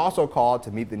 But we're also called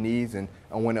to meet the needs and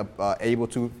when able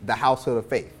to, the household of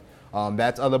faith.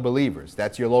 That's other believers.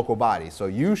 That's your local body. So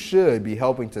you should be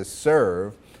helping to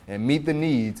serve and meet the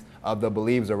needs of the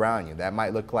believers around you. That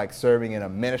might look like serving in a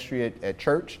ministry at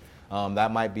church.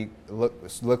 That might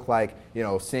look like,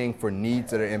 seeing for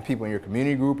needs that are in people in your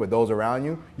community group or those around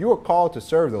you. You are called to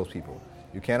serve those people.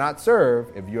 You cannot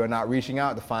serve if you are not reaching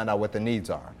out to find out what the needs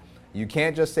are. You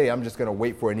can't just say, I'm just going to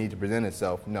wait for a need to present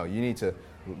itself. No, you need to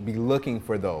be looking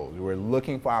for those. We're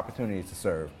looking for opportunities to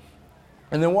serve.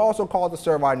 And then we're also called to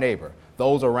serve our neighbor,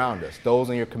 those around us, those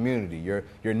in your community,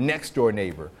 your next door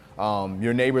neighbor.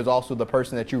 Your neighbor is also the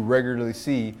person that you regularly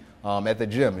see at the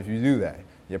gym, if you do that.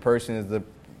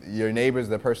 Your neighbor is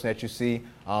the person that you see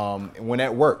when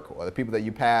at work, or the people that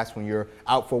you pass when you're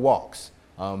out for walks.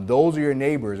 Those are your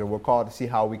neighbors, and we're called to see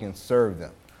how we can serve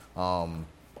them.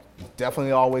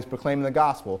 Definitely always proclaiming the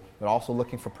gospel, but also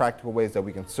looking for practical ways that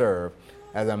we can serve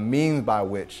as a means by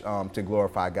which to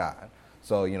glorify God.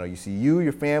 So, you see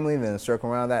your family, then circle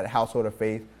around that, household of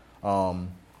faith, and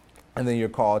then you're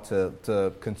called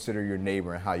to consider your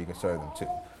neighbor and how you can serve them too.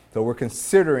 So we're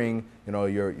considering,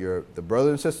 the brothers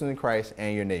and sisters in Christ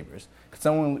and your neighbors. Could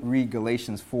someone read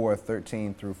Galatians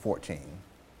 4:13 through 14?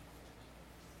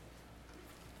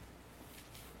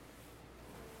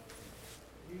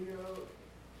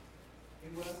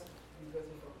 It was because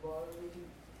of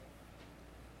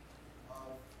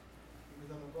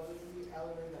a brotherly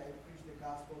element that I preached the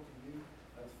gospel to you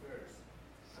at first.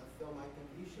 And though my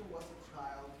condition was a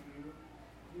child to you,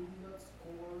 you did not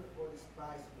scorn or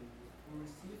despise me. You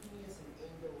received me as an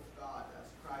angel of God, as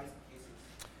Christ Jesus.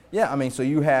 Yeah, so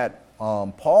you had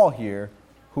Paul here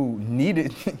who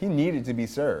needed to be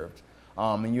served.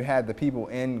 And you had the people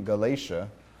in Galatia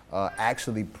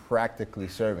actually practically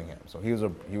serving him. So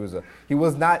he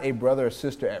was not a brother or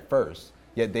sister at first,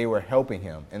 yet they were helping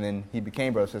him. And then he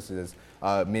became brothers and sisters.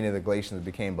 Many of the Galatians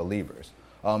became believers.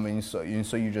 And so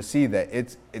you just see that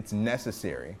it's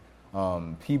necessary.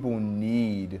 People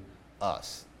need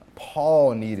us.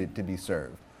 Paul needed to be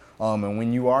served. And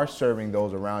when you are serving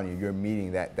those around you, you're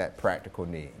meeting that practical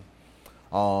need.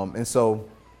 And so,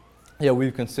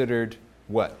 we've considered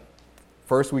what?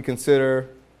 First, we consider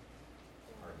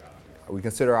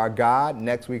our God.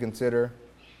 Next, we consider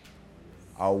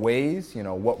our ways,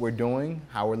 what we're doing,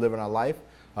 how we're living our life.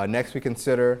 Next, we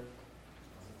consider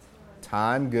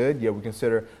time. Good. Yeah, we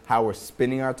consider how we're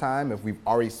spending our time, if we've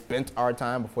already spent our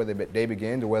time before the day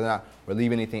begins, or whether or not we're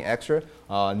leaving anything extra.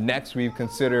 Next, we've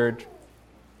considered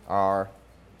our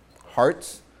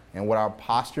hearts and what our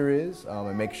posture is,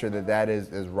 and make sure that that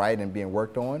is right and being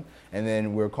worked on. And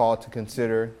then we're called to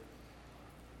consider,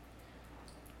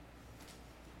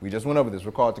 we just went over this,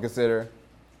 we're called to consider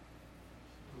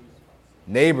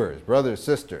neighbors, brothers,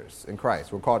 sisters in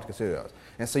Christ. We're called to consider those.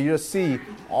 And so you just see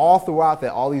all throughout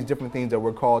that, all these different things that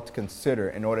we're called to consider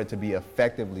in order to be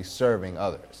effectively serving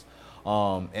others.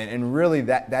 And really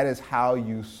that is how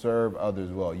you serve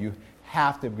others well. You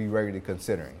have to be regularly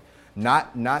considering.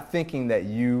 Not thinking that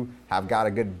you have got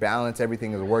a good balance,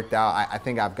 everything is worked out, I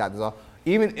think I've got this all.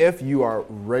 Even if you are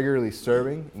regularly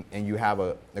serving and you have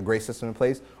a great system in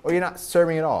place, or you're not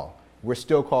serving at all, we're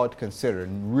still called to consider,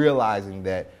 and realizing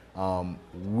that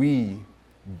we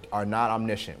are not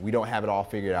omniscient. We don't have it all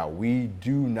figured out. We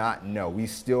do not know. We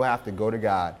still have to go to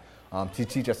God to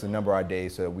teach us to number our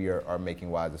days so that we are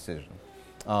making wise decisions.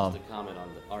 Just to comment on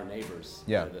our neighbors,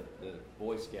 yeah. The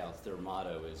Boy Scouts, their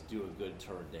motto is do a good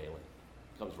turn daily.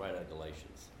 Comes right out of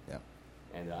Galatians. Yeah.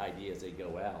 And the idea is they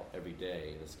go out every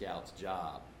day, the Scouts'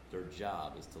 job, their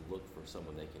job is to look for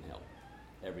someone they can help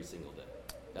every single day.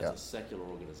 That's a secular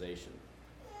organization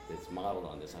that's modeled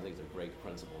on this. I think it's a great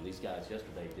principle. And these guys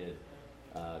yesterday did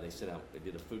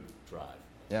a food drive.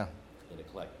 Yeah. And to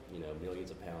collect, millions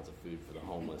of pounds of food for the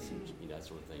homeless and that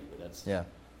sort of thing. But it's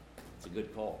a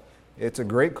good call. It's a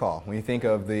great call. When you think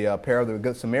of the parable of the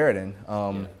Good Samaritan,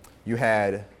 you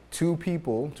had two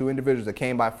individuals that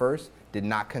came by first, did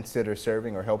not consider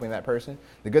serving or helping that person.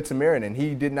 The Good Samaritan,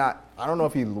 he did not, I don't know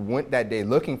if he went that day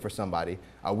looking for somebody.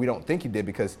 We don't think he did,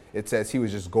 because it says he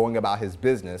was just going about his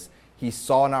business. He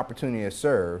saw an opportunity to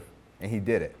serve, and he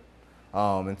did it.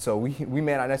 And so we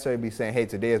may not necessarily be saying, hey,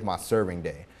 today is my serving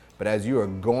day. But as you are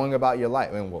going about your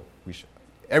life,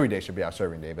 every day should be our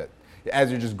serving day, but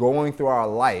as you're just going through our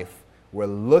life, we're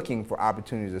looking for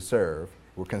opportunities to serve.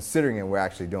 We're considering it, we're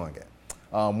actually doing it.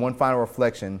 One final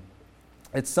reflection.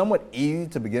 It's somewhat easy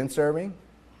to begin serving,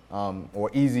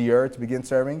 or easier to begin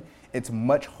serving. It's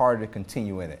much harder to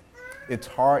continue in it. It's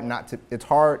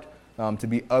hard to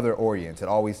be other-oriented,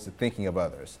 always thinking of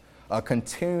others.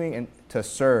 Continuing to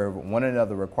serve one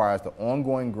another requires the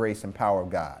ongoing grace and power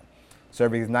of God.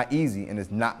 Serving is not easy, and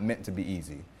it's not meant to be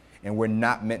easy. And we're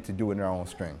not meant to do it in our own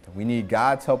strength. We need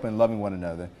God's help in loving one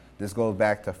another. This goes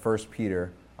back to 1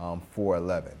 Peter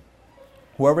 4:11.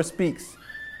 Whoever speaks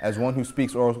as one who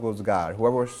speaks oracles of God.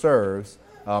 Whoever serves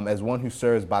as one who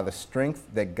serves by the strength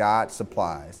that God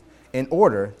supplies, in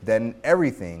order that in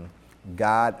everything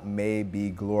God may be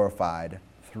glorified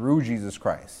through Jesus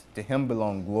Christ. To him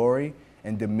belong glory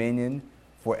and dominion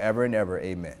forever and ever.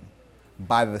 Amen.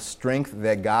 By the strength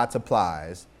that God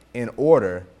supplies, in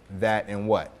order that in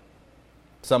what?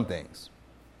 Some things.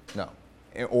 No.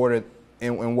 In order,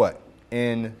 in what?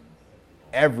 In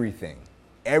everything.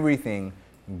 Everything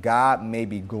God may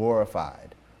be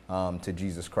glorified to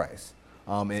Jesus Christ.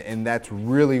 And that's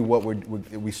really what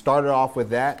we started off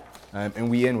with that, and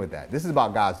we end with that. This is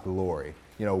about God's glory.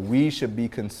 We should be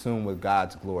consumed with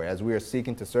God's glory. As we are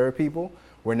seeking to serve people,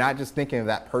 we're not just thinking of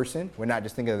that person. We're not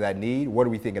just thinking of that need. What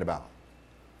are we thinking about?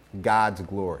 God's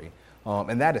glory.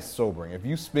 And that is sobering. If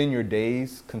you spend your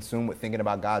days consumed with thinking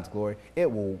about God's glory,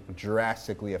 it will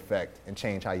drastically affect and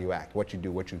change how you act, what you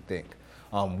do, what you think.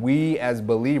 We as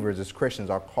believers, as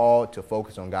Christians, are called to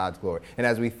focus on God's glory. And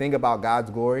as we think about God's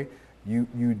glory, you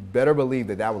better believe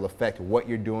that will affect what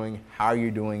you're doing, how you're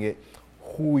doing it,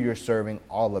 who you're serving,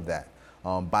 all of that.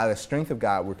 By the strength of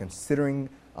God, we're considering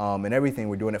in everything,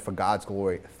 we're doing it for God's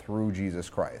glory through Jesus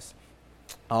Christ.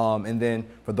 And then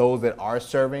for those that are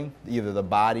serving, either the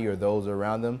body or those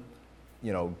around them,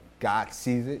 God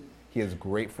sees it. He is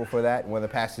grateful for that. One of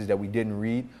the passages that we didn't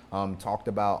read talked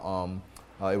about,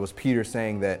 it was Peter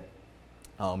saying that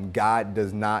God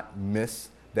does not miss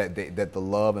that the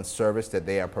love and service that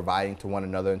they are providing to one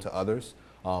another and to others.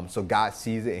 So God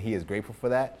sees it, and he is grateful for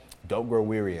that. Don't grow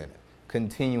weary in it.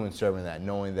 Continue in serving that,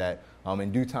 knowing that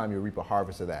in due time you'll reap a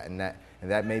harvest of that. And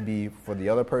that may be for the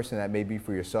other person, that may be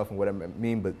for yourself and whatever it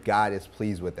means, but God is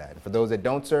pleased with that. And for those that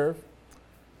don't serve,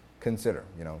 consider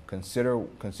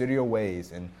your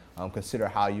ways, and consider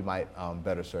how you might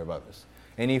better serve others.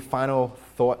 Any final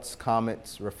thoughts,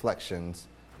 comments, reflections?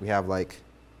 We have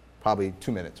probably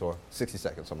 2 minutes or 60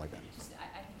 seconds, something like that.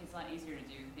 I think it's a lot easier to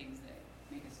do things that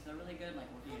make us feel really good, like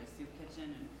working in a soup kitchen.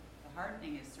 And the hard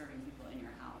thing is serving people in your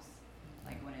house.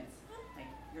 Like when it's like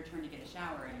your turn to get a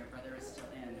shower and your brother is still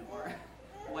in, or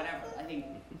whatever. I think,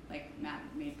 like, Matt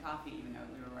made coffee even though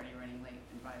we were already running late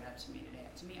and brought it up to me today.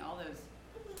 To me, all those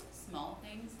small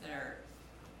things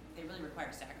they really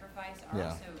require sacrifice are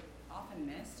also often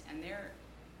missed, and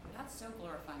that's so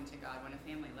glorifying to God when a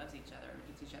family loves each other and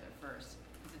puts each other first.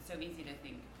 Because it's so easy to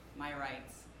think, my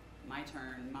rights, my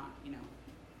turn,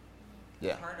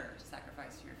 it's harder to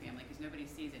sacrifice to your family because nobody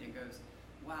sees it and goes,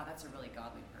 wow, that's a really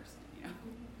godly person, you know?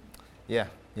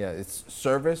 Yeah. It's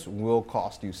service will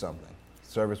cost you something.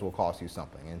 Service will cost you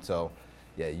something, and so,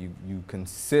 you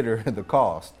consider the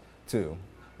cost too.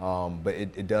 But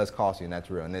it does cost you, and that's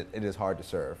real, and it is hard to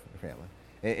serve your family.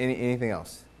 Anything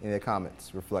else? Any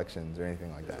comments, reflections, or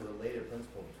anything like that? There's a related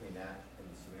principle between that and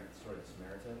the story of the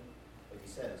Samaritan. Like you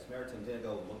said, the Samaritan didn't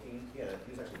go looking. He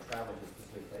was actually traveling to a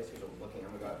specific place. He was looking, I'm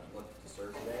going to go out and look to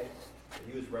serve today. But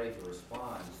he was ready to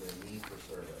respond to the need for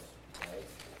service, right?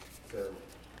 So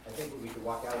I think we could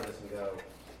walk out of this and go,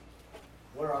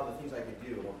 what are all the things I could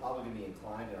do? We're probably going to be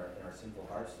inclined in our sinful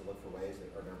hearts to look for ways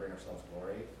that are going to bring ourselves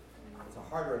glory. It's a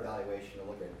harder evaluation to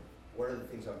look at what are the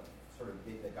things that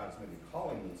God's maybe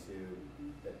calling me to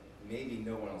that maybe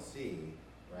no one will see,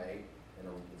 right? And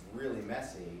it's really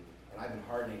messy, and I've been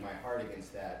hardening my heart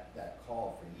against that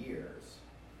call for years,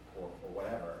 or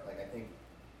whatever. Like, I think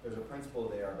there's a principle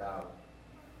there about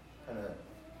kind of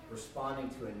responding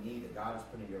to a need that God has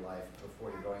put in your life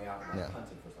before you're going out and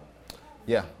hunting for something.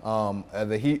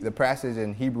 The passage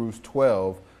in Hebrews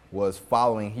 12 was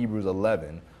following Hebrews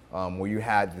 11, where you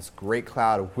had this great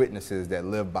cloud of witnesses that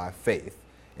live by faith.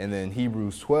 And then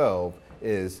Hebrews 12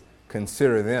 is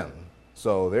consider them.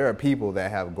 So there are people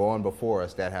that have gone before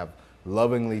us that have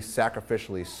lovingly,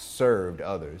 sacrificially served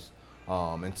others.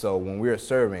 And so when we're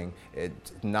serving,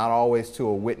 it's not always to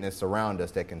a witness around us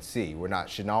that can see.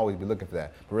 Shouldn't always be looking for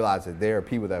that. But realize that there are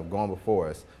people that have gone before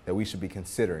us that we should be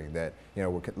considering, that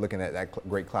we're looking at that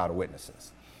great cloud of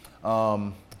witnesses.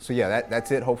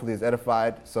 That's it. Hopefully it's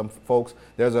edified some folks.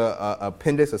 There's a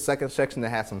appendix, a second section that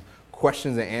has some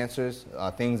questions and answers,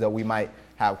 things that we might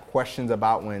have questions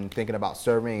about when thinking about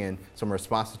serving, and some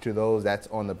responses to those. That's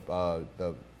on the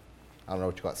I don't know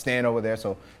what you call it, stand over there.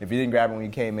 So if you didn't grab it when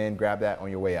you came in, grab that on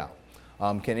your way out.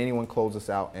 Can anyone close us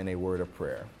out in a word of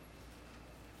prayer?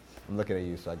 I'm looking at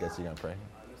you, so I guess you're going to pray.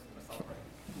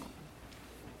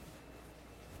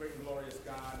 Great and glorious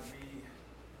God, we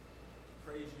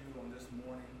praise you on this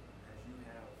morning as you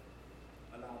have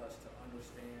allowed us to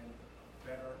understand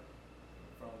better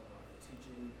from the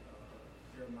teaching of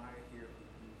Jeremiah here that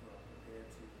you've prepared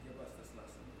to give us this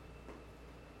lesson.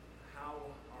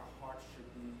 How our hearts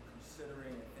should be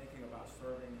considering and thinking about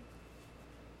serving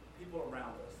people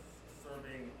around us,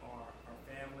 serving our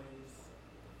families,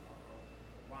 our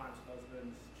wives,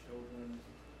 husbands, children,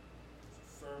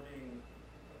 serving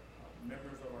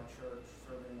members of our church,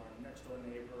 serving our next door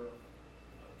neighbor,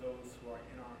 those who are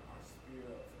in our sphere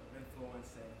of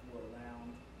influence and who are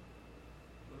around.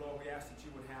 But Lord, we ask that you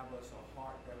would have us a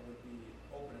heart that would be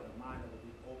open and a mind that would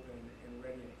be open and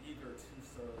ready and eager to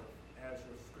serve as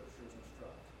your scriptures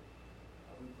instruct.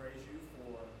 We praise you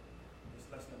for this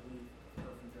lesson that we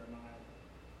heard from Jeremiah.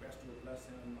 We ask you to bless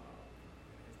him in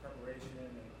his preparation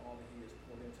and all that he has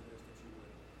poured into this, that you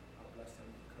would bless him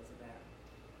because of that.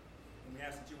 And we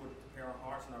ask that you would prepare our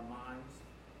hearts and our minds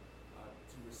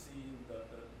to receive the